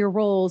perfect for your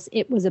roles.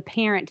 It was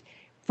apparent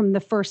from the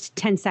first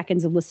 10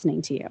 seconds of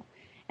listening to you.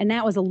 And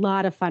that was a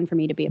lot of fun for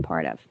me to be a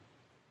part of.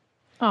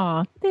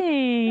 Aw,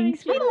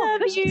 thanks. We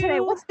love you. Today.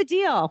 What's the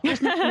deal?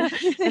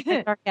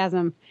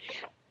 Sarcasm.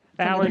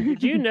 Alan,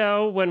 did you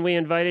know when we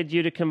invited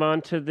you to come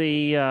on to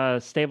the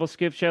Stable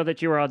Scoop show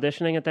that you were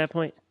auditioning at that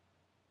point?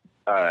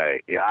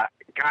 Yeah, I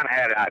kind of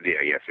had an idea,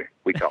 yes, sir.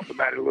 We talked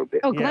about it a little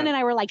bit. Glenn and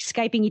I were like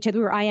Skyping each other.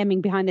 We were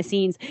IMing behind the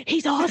scenes.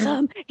 He's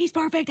awesome. He's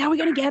perfect. How are we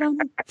going to get him?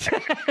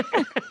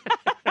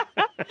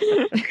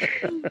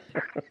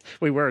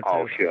 We were, too.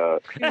 Oh,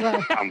 shucks.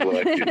 I'm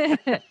blushing.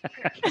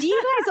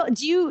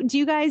 Do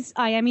you guys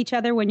IM each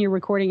other when you're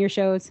recording your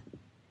shows?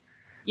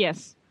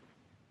 Yes.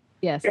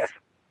 Yes.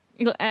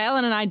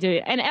 Alan and I do.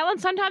 And Alan,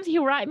 sometimes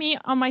he'll write me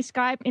on my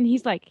Skype, and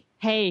he's like,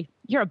 hey,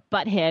 you're a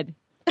butthead.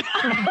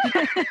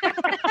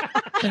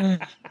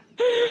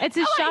 It's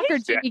a shocker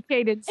Jimmy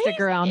K didn't stick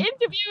around.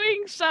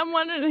 Interviewing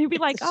someone, and he'd be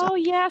like, oh,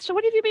 yeah, so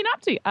what have you been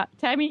up to?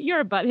 Tammy, you're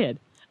a butthead.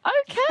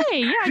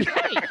 Okay, yeah,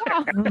 great.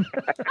 Wow.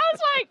 I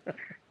was like,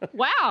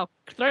 wow,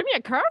 throw me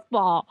a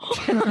curveball.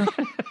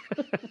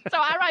 So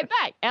I write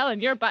back,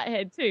 Ellen, you're a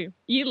butthead too.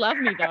 You love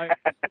me though.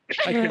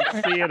 I can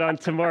see it on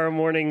tomorrow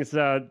morning's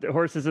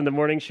Horses in the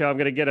Morning show. I'm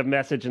going to get a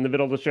message in the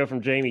middle of the show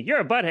from Jamie. You're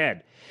a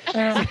butthead.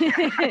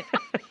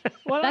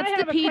 Well, that's I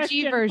have the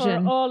PG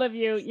version. For all of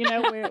you. You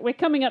know, we're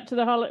coming up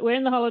to we're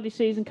in the holiday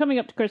season, coming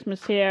up to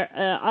Christmas here.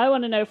 I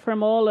want to know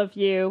from all of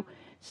you,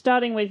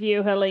 starting with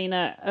you,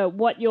 Helena,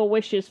 what your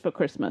wish is for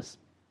Christmas.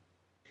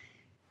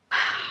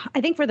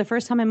 I think for the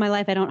first time in my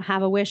life, I don't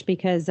have a wish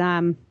because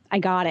I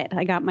got it.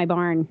 I got my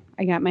barn.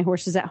 I got my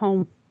horses at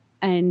home.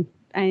 And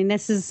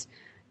this is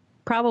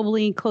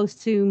probably close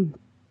to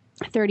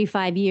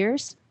 35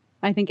 years.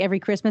 I think every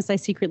Christmas I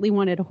secretly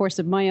wanted a horse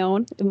of my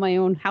own in my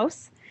own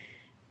house.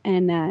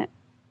 And,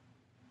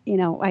 you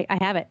know, I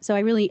have it. So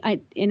I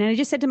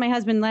just said to my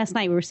husband last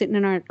night, we were sitting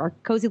in our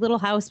cozy little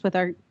house with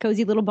our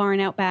cozy little barn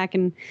out back,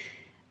 and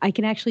I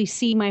can actually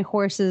see my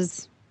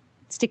horses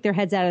stick their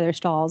heads out of their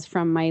stalls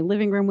from my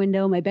living room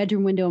window, my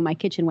bedroom window, and my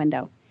kitchen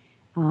window.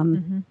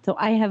 So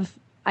I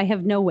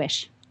have no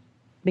wish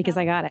because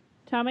I got it.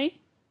 Tommy?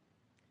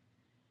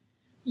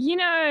 You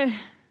know,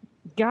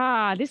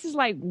 God, this is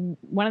like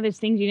one of those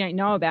things you don't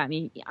know about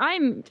me.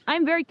 I'm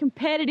very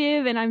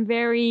competitive, and I'm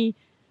very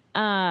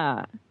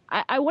I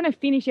want to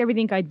finish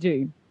everything I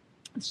do.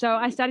 So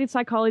I studied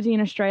psychology in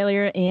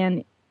Australia,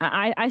 and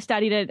I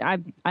studied it. I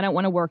don't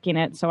want to work in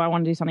it, so I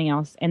want to do something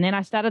else. And then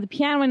I started the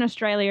piano in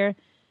Australia,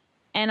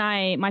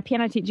 and my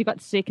piano teacher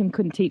got sick and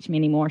couldn't teach me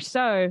anymore.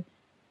 So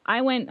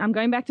I'm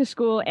going back to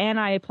school, and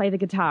I play the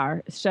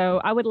guitar.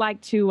 So I would like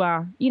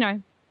to,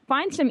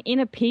 find some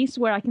inner peace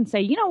where I can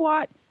say, you know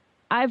what?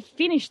 I've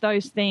finished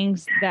those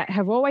things that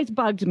have always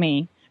bugged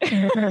me.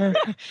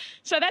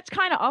 So that's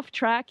kind of off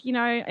track, you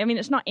know. I mean,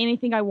 it's not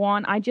anything I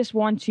want. I just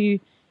want to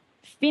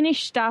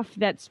finish stuff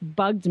that's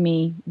bugged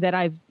me that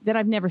I've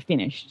never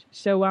finished.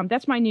 So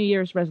that's my New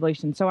Year's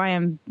resolution. So I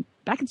am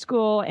back at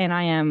school, and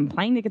I am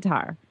playing the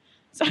guitar.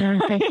 So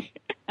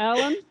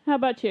Alan, how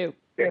about you?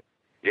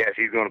 Yes,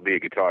 he's going to be a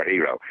guitar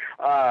hero.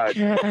 I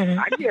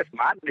guess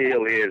my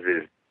deal is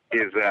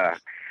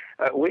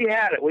we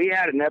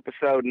had an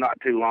episode not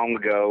too long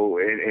ago,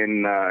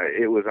 and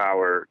it was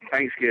our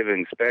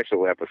Thanksgiving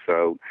special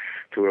episode,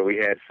 to where we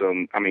had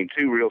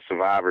two real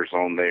survivors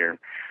on there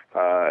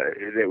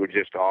that were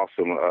just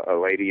awesome. A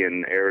lady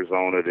in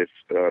Arizona that's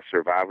a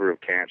survivor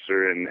of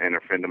cancer, and a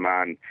friend of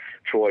mine,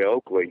 Troy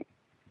Oakley,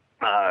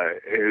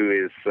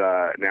 who is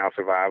now a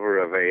survivor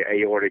of a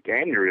aortic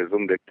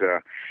aneurysm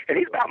and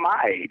he's about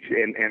my age,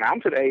 and I'm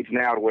to the age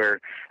now to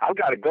where I've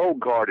got a gold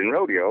card in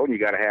rodeo, and you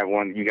got to have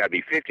one. You got to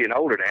be 50 and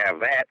older to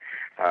have that,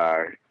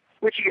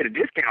 which you get a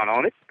discount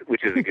on it,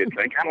 which is a good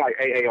thing, kind of like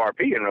AARP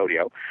in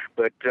rodeo.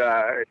 But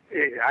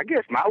I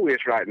guess my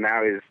wish right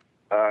now is,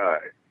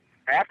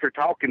 after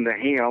talking to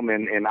him,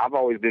 and I've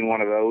always been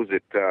one of those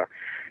that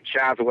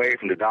shies away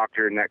from the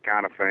doctor and that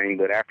kind of thing,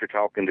 but after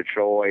talking to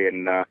Troy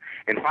and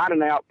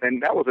finding out,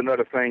 and that was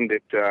another thing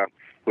that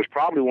was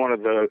probably one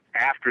of the,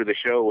 after the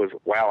show was,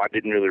 wow, I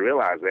didn't really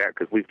realize that,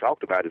 because we've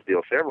talked about his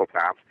deal several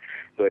times,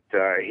 but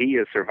he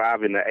is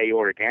surviving the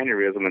aortic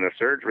aneurysm and a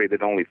surgery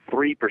that only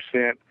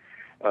 3%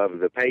 of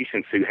the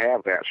patients who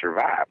have that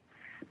survive.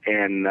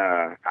 And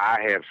I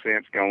have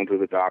since gone to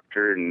the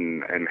doctor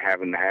and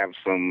having to have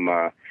some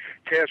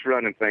tests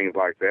run and things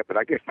like that. But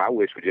I guess my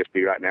wish would just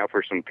be right now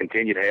for some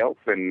continued health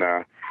and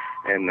a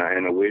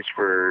wish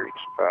for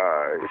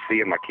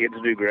seeing my kids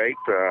do great.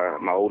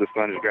 My oldest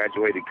son has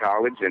graduated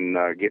college and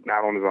getting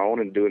out on his own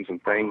and doing some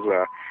things.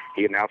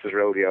 He announces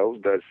rodeos,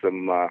 does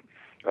some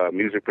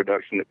music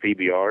production at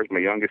PBRs. My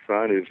youngest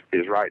son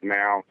is right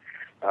now,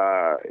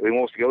 he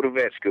wants to go to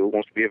vet school,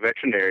 wants to be a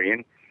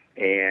veterinarian.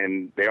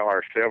 And there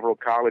are several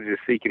colleges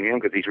seeking him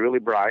because he's really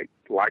bright,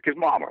 like his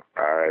mama.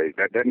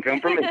 That doesn't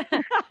come from me.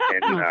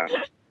 And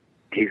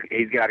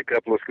he's got a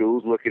couple of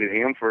schools looking at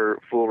him for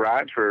full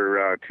rides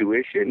for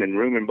tuition and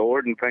room and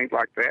board and things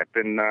like that.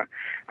 And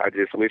I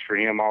just wish for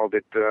him all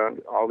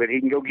that he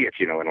can go get,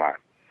 in life.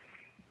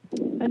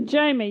 And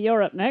Jamie,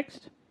 you're up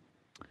next.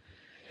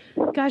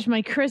 Gosh,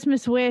 my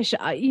Christmas wish,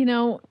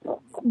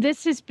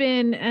 this has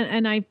been,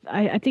 and I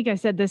think I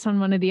said this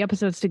on one of the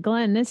episodes to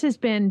Glenn, this has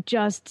been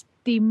just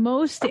the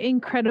most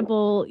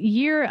incredible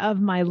year of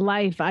my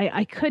life.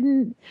 I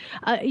couldn't,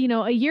 a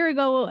year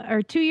ago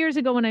or 2 years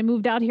ago when I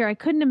moved out here, I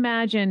couldn't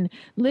imagine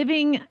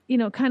living,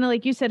 kind of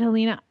like you said,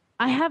 Helena,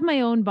 I have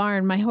my own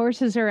barn. My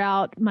horses are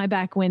out my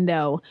back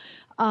window.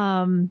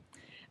 To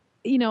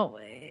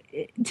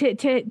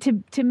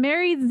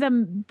marry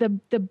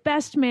the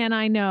best man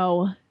I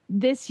know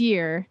this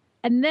year,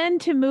 and then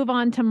to move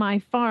on to my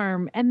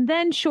farm, and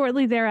then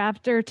shortly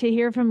thereafter to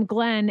hear from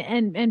Glenn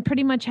and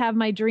pretty much have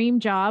my dream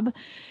job.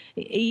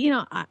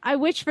 I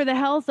wish for the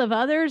health of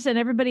others and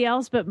everybody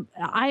else, but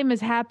I'm as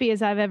happy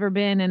as I've ever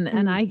been.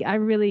 And I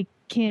really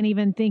can't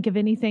even think of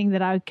anything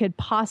that I could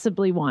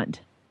possibly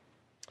want.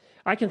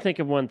 I can think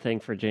of one thing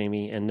for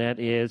Jamie, and that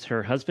is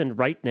her husband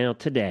right now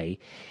today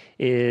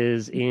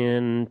is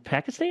in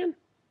Pakistan.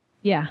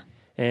 Yeah.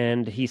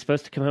 And he's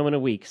supposed to come home in a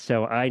week.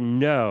 So I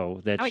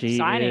know that she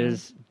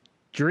is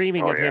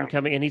dreaming of him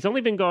coming. And he's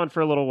only been gone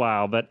for a little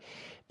while, but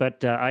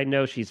But I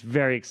know she's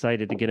very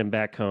excited to get him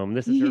back home.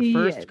 This is her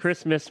first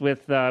Christmas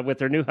with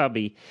her new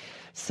hubby.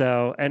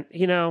 So, and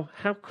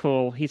how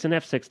cool. He's an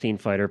F-16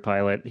 fighter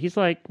pilot. He's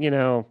like,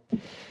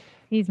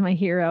 He's my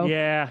hero.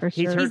 Yeah, for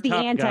sure. He's the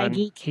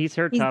anti-geek. He's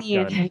her top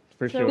gun,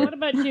 for sure. So what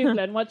about you,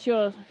 Glenn? What's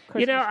your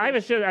Christmas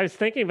I was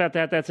thinking about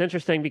that. That's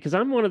interesting because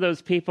I'm one of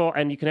those people,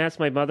 and you can ask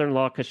my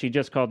mother-in-law because she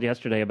just called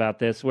yesterday about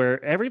this,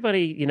 where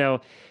everybody,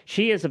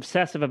 she is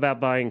obsessive about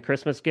buying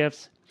Christmas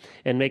gifts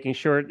and making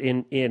sure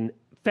in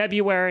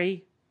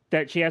February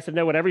that she has to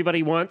know what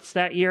everybody wants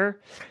that year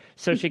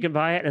so she can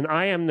buy it. And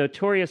I am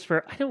notorious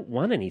for, I don't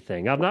want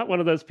anything. I'm not one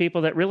of those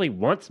people that really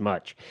wants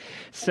much.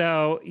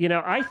 So,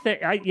 I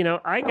think, I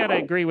got to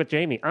agree with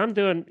Jamie. I'm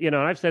doing,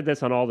 I've said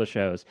this on all the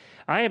shows.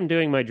 I am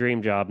doing my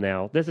dream job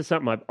now. This is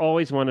something I've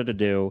always wanted to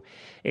do.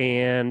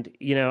 And,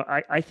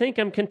 I think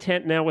I'm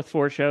content now with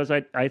 4 shows.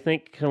 I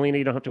think, Helena,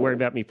 you don't have to worry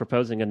about me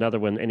proposing another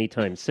one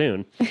anytime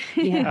soon.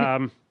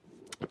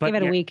 Give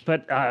it a week.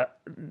 But,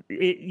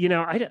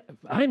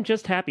 I'm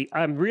just happy.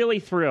 I'm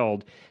really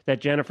thrilled that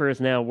Jennifer is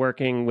now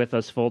working with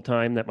us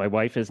full-time, that my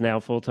wife is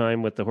now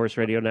full-time with the Horse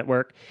Radio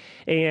Network.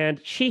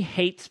 And she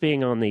hates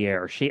being on the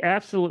air. She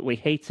absolutely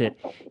hates it,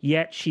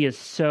 yet she is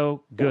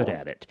so good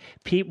at it.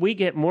 We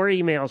get more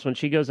emails when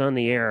she goes on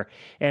the air.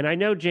 And I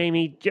know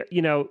Jamie,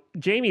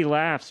 Jamie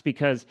laughs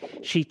because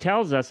she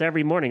tells us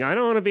every morning,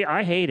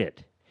 I hate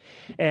it.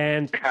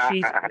 And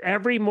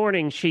every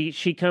morning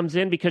she comes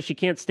in because she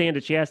can't stand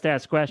it. She has to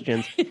ask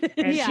questions,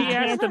 and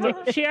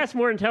she asks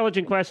more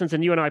intelligent questions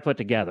than you and I put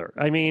together.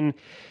 I mean,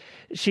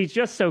 she's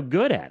just so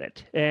good at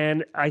it,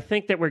 and I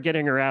think that we're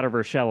getting her out of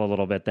her shell a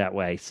little bit that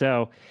way.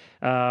 So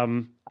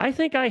I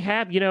think I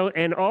have,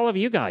 and all of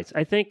you guys,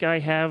 I think I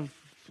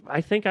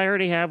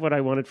already have what I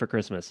wanted for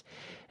Christmas,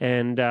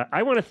 and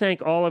I want to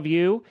thank all of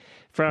you.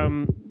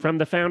 From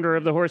the founder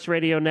of the Horse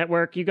Radio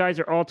Network. You guys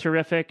are all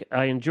terrific.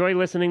 I enjoy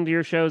listening to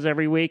your shows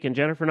every week, and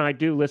Jennifer and I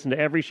do listen to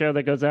every show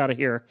that goes out of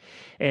here.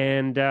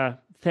 And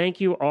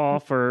thank you all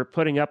for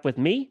putting up with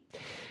me,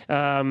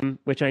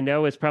 which I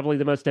know is probably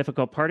the most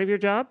difficult part of your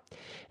job.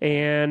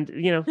 And,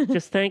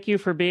 just thank you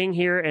for being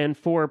here and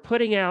for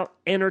putting out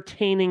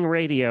entertaining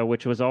radio,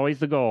 which was always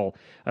the goal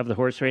of the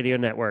Horse Radio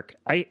Network.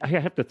 I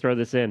have to throw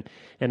this in,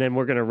 and then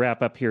we're going to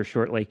wrap up here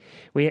shortly.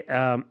 We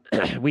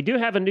do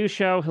have a new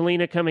show,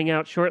 Helena, coming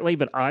out shortly,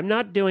 but I'm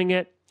not doing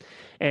it.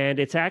 And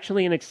it's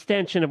actually an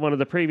extension of one of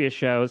the previous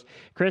shows.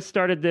 Chris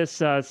started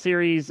this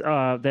series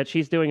that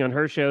she's doing on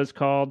her shows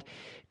called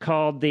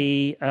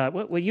the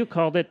you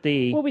called it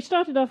the... Well, we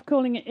started off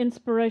calling it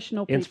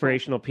Inspirational People.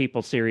 Inspirational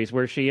People series,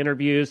 where she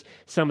interviews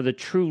some of the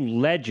true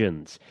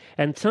legends.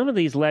 And some of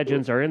these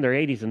legends are in their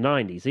 80s and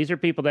 90s. These are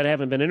people that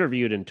haven't been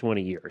interviewed in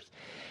 20 years.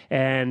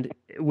 And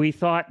we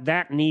thought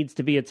that needs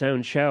to be its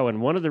own show.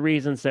 And one of the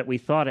reasons that we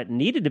thought it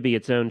needed to be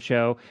its own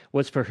show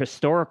was for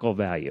historical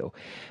value.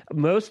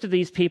 Most of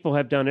these people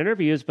have done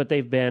interviews, but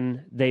they've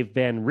been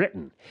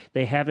written.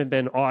 They haven't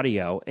been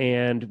audio.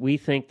 And we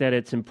think that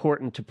it's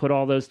important to put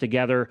all those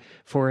together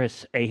for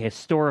a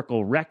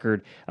historical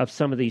record of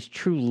some of these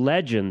true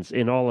legends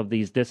in all of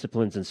these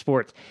disciplines and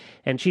sports.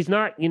 And she's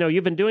not,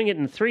 you've been doing it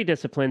in 3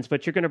 disciplines,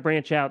 but you're going to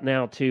branch out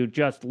now to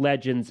just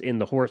legends in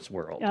the horse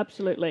world.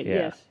 Absolutely,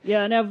 yes.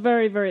 Yeah, and I'm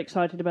very, very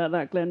excited about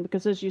that, Glenn,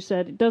 because as you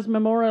said, it does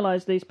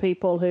memorialize these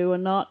people who are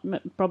not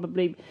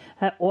probably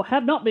or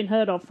have not been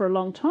heard of for a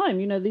long time.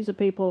 These are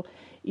people,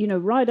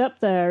 right up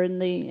there in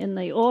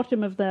the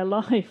autumn of their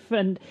life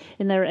and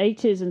in their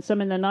 80s and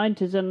some in their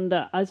 90s. And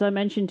as I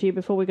mentioned to you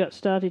before we got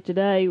started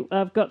today,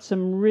 I've got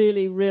some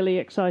really, really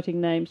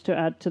exciting names to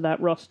add to that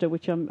roster,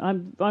 which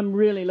I'm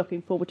really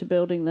looking forward to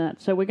building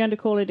that. So we're going to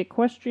call it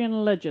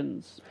Equestrian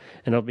Legends.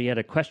 And it'll be at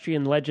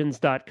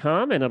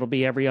equestrianlegends.com, and it'll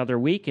be every other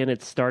week, and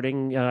it's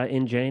starting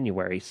in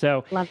January.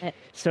 So love it.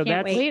 So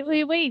Can't that's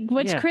wait.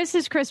 What's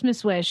Chris's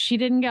Christmas wish? She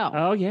didn't go.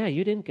 Oh yeah,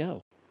 you didn't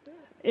go.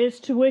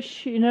 Is to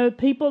wish,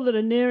 people that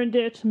are near and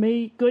dear to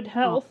me good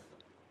health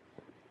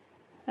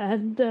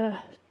and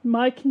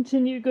my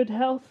continued good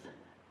health,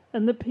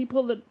 and the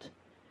people that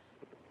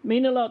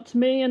mean a lot to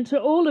me and to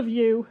all of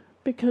you,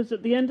 because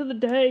at the end of the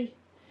day,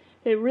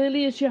 it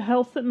really is your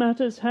health that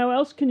matters. How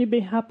else can you be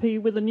happy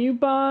with a new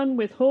barn,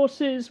 with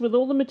horses, with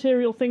all the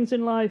material things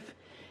in life,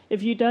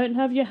 if you don't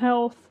have your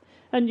health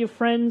and your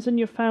friends and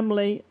your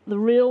family, the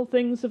real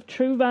things of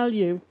true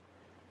value?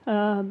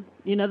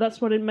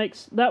 That's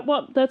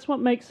what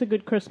makes a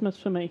good Christmas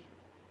for me.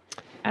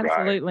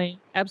 Absolutely.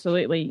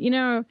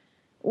 Absolutely.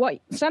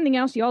 Something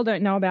else y'all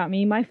don't know about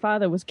me, my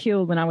father was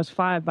killed when I was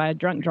 5 by a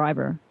drunk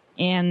driver.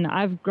 And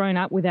I've grown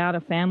up without a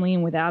family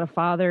and without a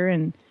father.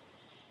 And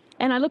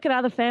I look at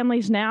other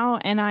families now,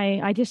 and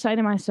I just say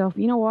to myself,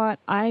 you know what?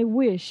 I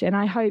wish and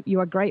I hope you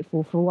are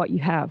grateful for what you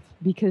have,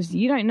 because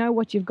you don't know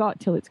what you've got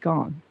till it's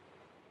gone.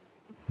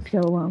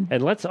 So,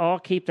 and let's all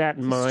keep that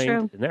in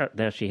mind.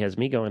 Now she has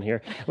me going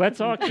here. Let's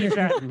all keep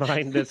that in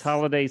mind this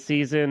holiday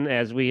season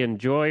as we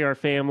enjoy our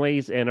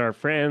families and our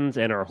friends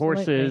and our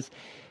horses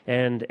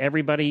and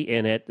everybody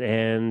in it.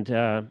 And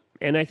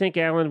I think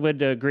Alan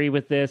would agree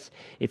with this.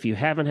 If you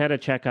haven't had a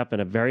checkup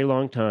in a very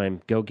long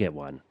time, go get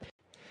one.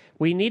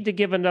 we need to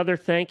give another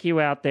thank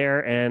you out there.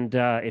 And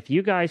if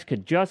you guys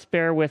could just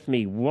bear with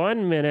me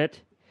 1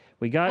 minute.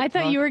 I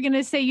thought you were going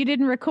to say you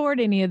didn't record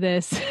any of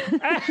this.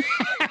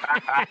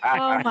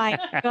 Oh, my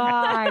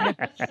God.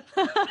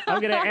 I'm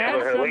going to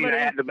add somebody.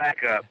 Add the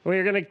backup.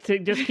 We're going to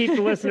just keep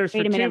the listeners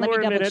for 2 more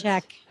minutes.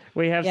 Check.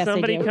 We have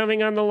somebody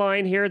coming on the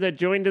line here that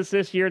joined us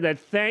this year that,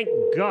 thank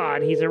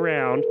God, he's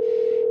around.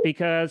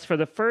 Because for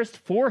the first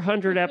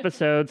 400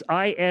 episodes,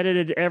 I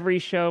edited every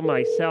show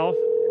myself.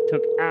 It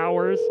took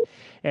hours.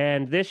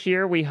 And this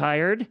year we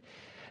hired,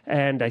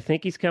 and I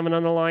think he's coming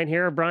on the line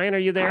here. Brian, are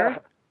you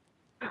there?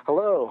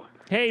 Hello.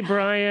 Hey,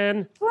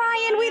 Brian.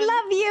 Brian, we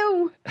love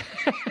you.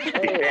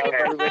 Hey, how's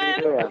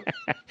everybody doing?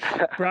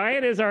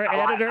 Brian is our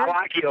editor. I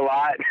like you a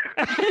lot.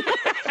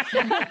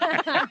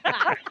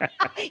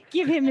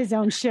 Give him his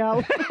own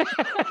show.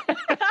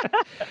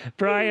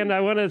 Brian,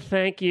 I want to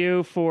thank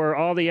you for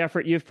all the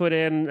effort you've put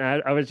in.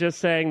 I was just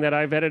saying that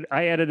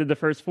I edited the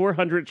first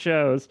 400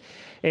 shows,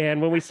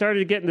 and when we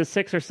started getting to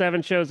 6 or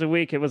 7 shows a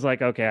week, it was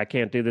like, okay, I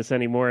can't do this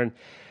anymore. And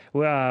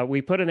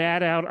we put an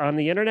ad out on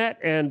the internet,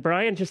 and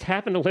Brian just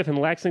happened to live in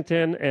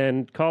Lexington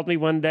and called me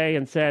one day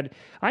and said,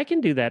 I can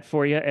do that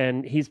for you,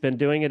 and he's been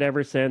doing it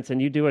ever since,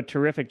 and you do a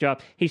terrific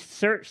job. He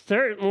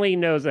certainly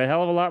knows a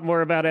hell of a lot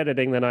more about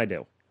editing than I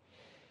do.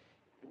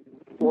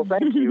 Well,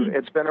 thank you.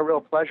 It's been a real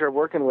pleasure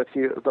working with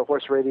you, the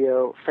Horse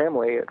Radio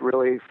family. It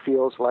really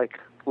feels like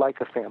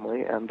a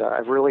family, and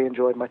I've really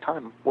enjoyed my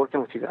time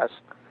working with you guys.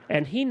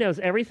 And he knows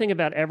everything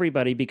about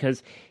everybody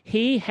because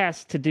he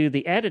has to do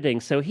the editing,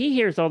 so he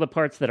hears all the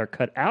parts that are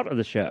cut out of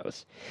the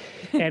shows.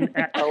 And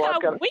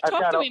we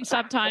talk to him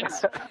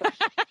sometimes.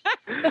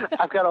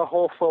 I've got a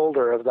whole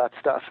folder of that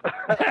stuff.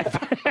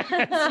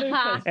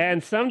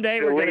 And someday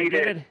we're going to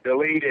get it.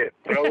 Delete it.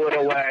 Throw it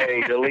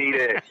away. Delete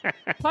it.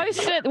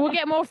 Post it. We'll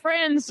get more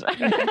friends.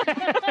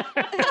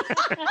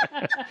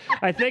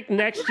 I think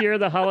next year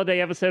the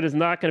holiday episode is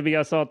not going to be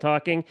us all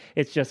talking.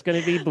 It's just going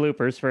to be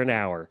bloopers for an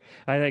hour.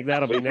 I think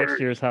that'll be next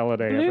year's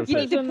holiday episode. You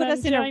need to put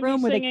us in a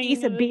room with a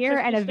case of beer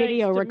and a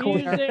video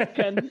recorder.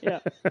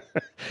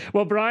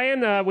 Well,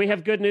 Brian, we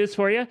have good news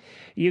for you.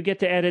 You get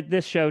to edit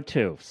this show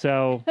too.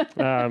 So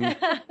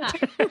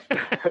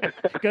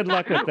good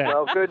luck with that.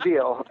 Well, good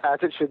deal, as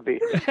it should be.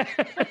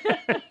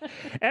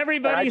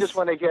 Everybody, I just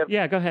want to give.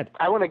 Yeah, go ahead.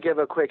 I want to give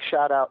a quick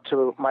shout out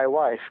to my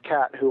wife,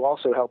 Kat, who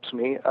also helps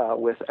me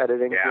with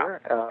editing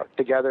here.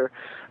 Together,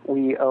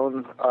 we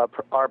own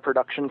our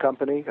production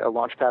company,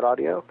 Launchpad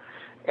Audio,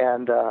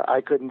 and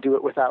I couldn't do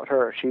it without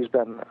her. She's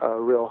been a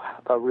real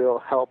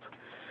help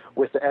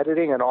with the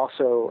editing, and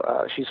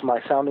also she's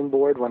my sounding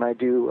board when I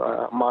do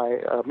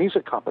my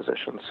music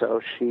composition. So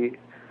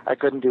I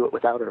couldn't do it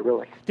without her,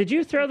 really. Did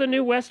you throw the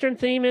new Western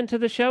theme into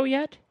the show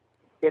yet?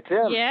 It's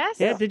in. Yes.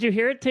 Yeah. Did you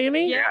hear it,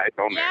 Tammy? Yeah, it's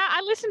on there. Yeah,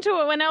 I listened to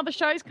it when all the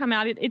shows come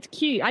out. It's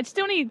cute. I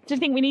still need to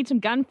think we need some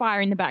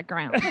gunfire in the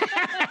background.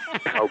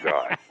 Oh,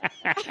 God.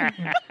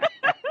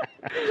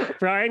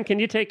 Brian, can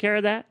you take care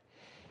of that?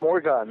 More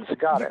guns.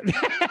 Got it.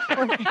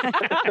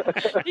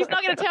 He's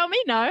not going to tell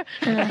me no.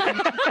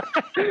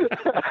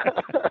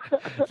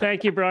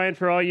 Thank you, Brian,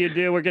 for all you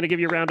do. We're going to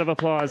give you a round of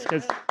applause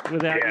because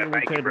without you,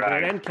 we couldn't do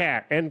it.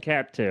 And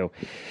Kat, too.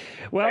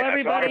 Well,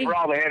 everybody. Sorry for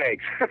all the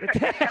headaches.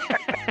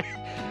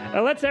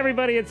 Let's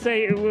everybody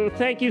say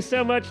thank you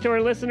so much to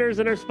our listeners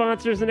and our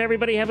sponsors, and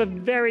everybody have a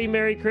very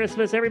Merry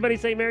Christmas. Everybody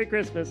say Merry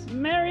Christmas.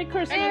 Merry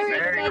Christmas.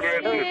 Merry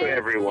Christmas,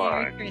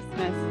 everyone. Merry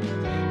Christmas.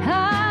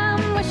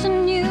 I'm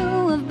wishing you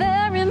a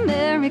very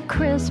Merry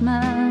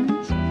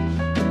Christmas,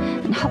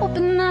 and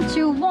hoping that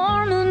you're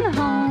warm and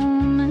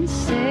home and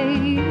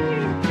safe,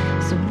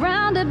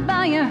 surrounded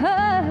by your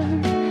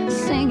herd,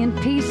 singing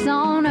peace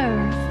on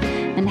earth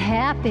and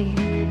happy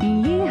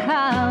ye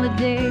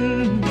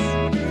holidays.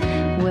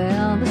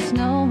 Well, the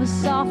snow is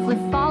softly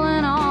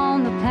falling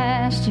on the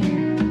pasture,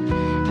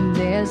 and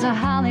there's a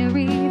holly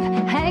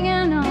wreath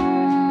hanging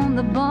on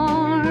the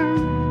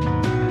barn.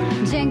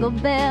 Jingle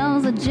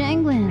bells are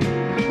jingling,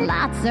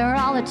 lights are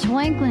all a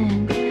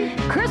twinkling.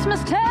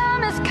 Christmas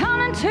time is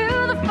coming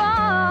to the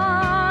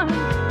farm.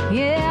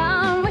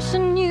 Yeah, I'm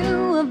wishing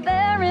you a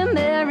very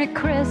Merry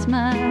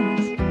Christmas,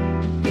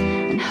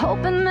 and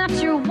hoping that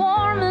you're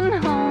warm and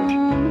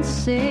home and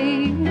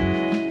safe,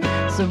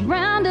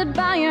 surrounded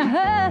by your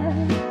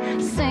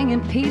herd,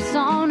 singing peace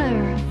on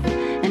earth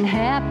and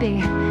happy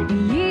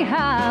ye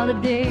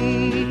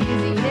holidays.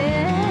 Yeah.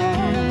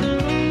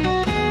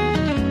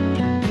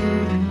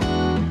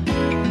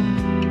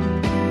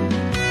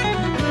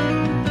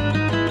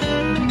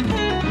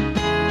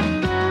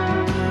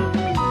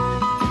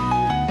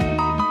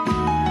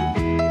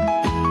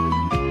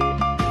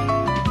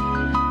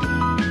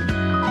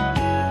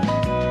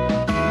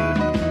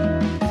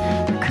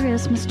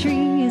 Christmas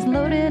tree is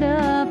loaded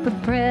up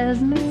with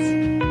presents,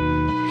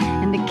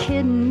 and the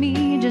kid in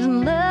me just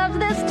loves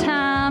this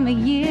time of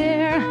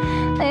year.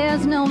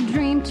 There's no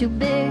dream too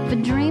big for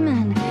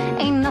dreaming,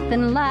 ain't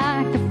nothing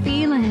like the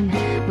feeling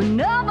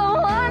when all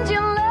the ones you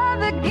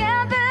love are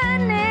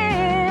gathered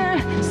near.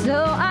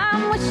 So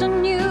I'm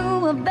wishing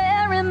you a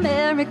very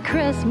Merry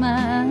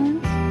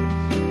Christmas,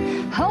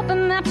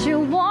 hoping that you're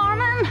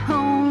warm and home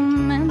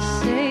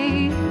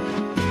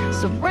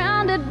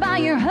surrounded by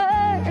your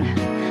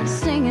herd,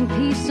 singing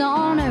peace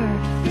on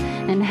earth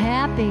and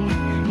happy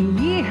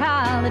ye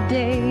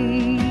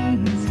holidays.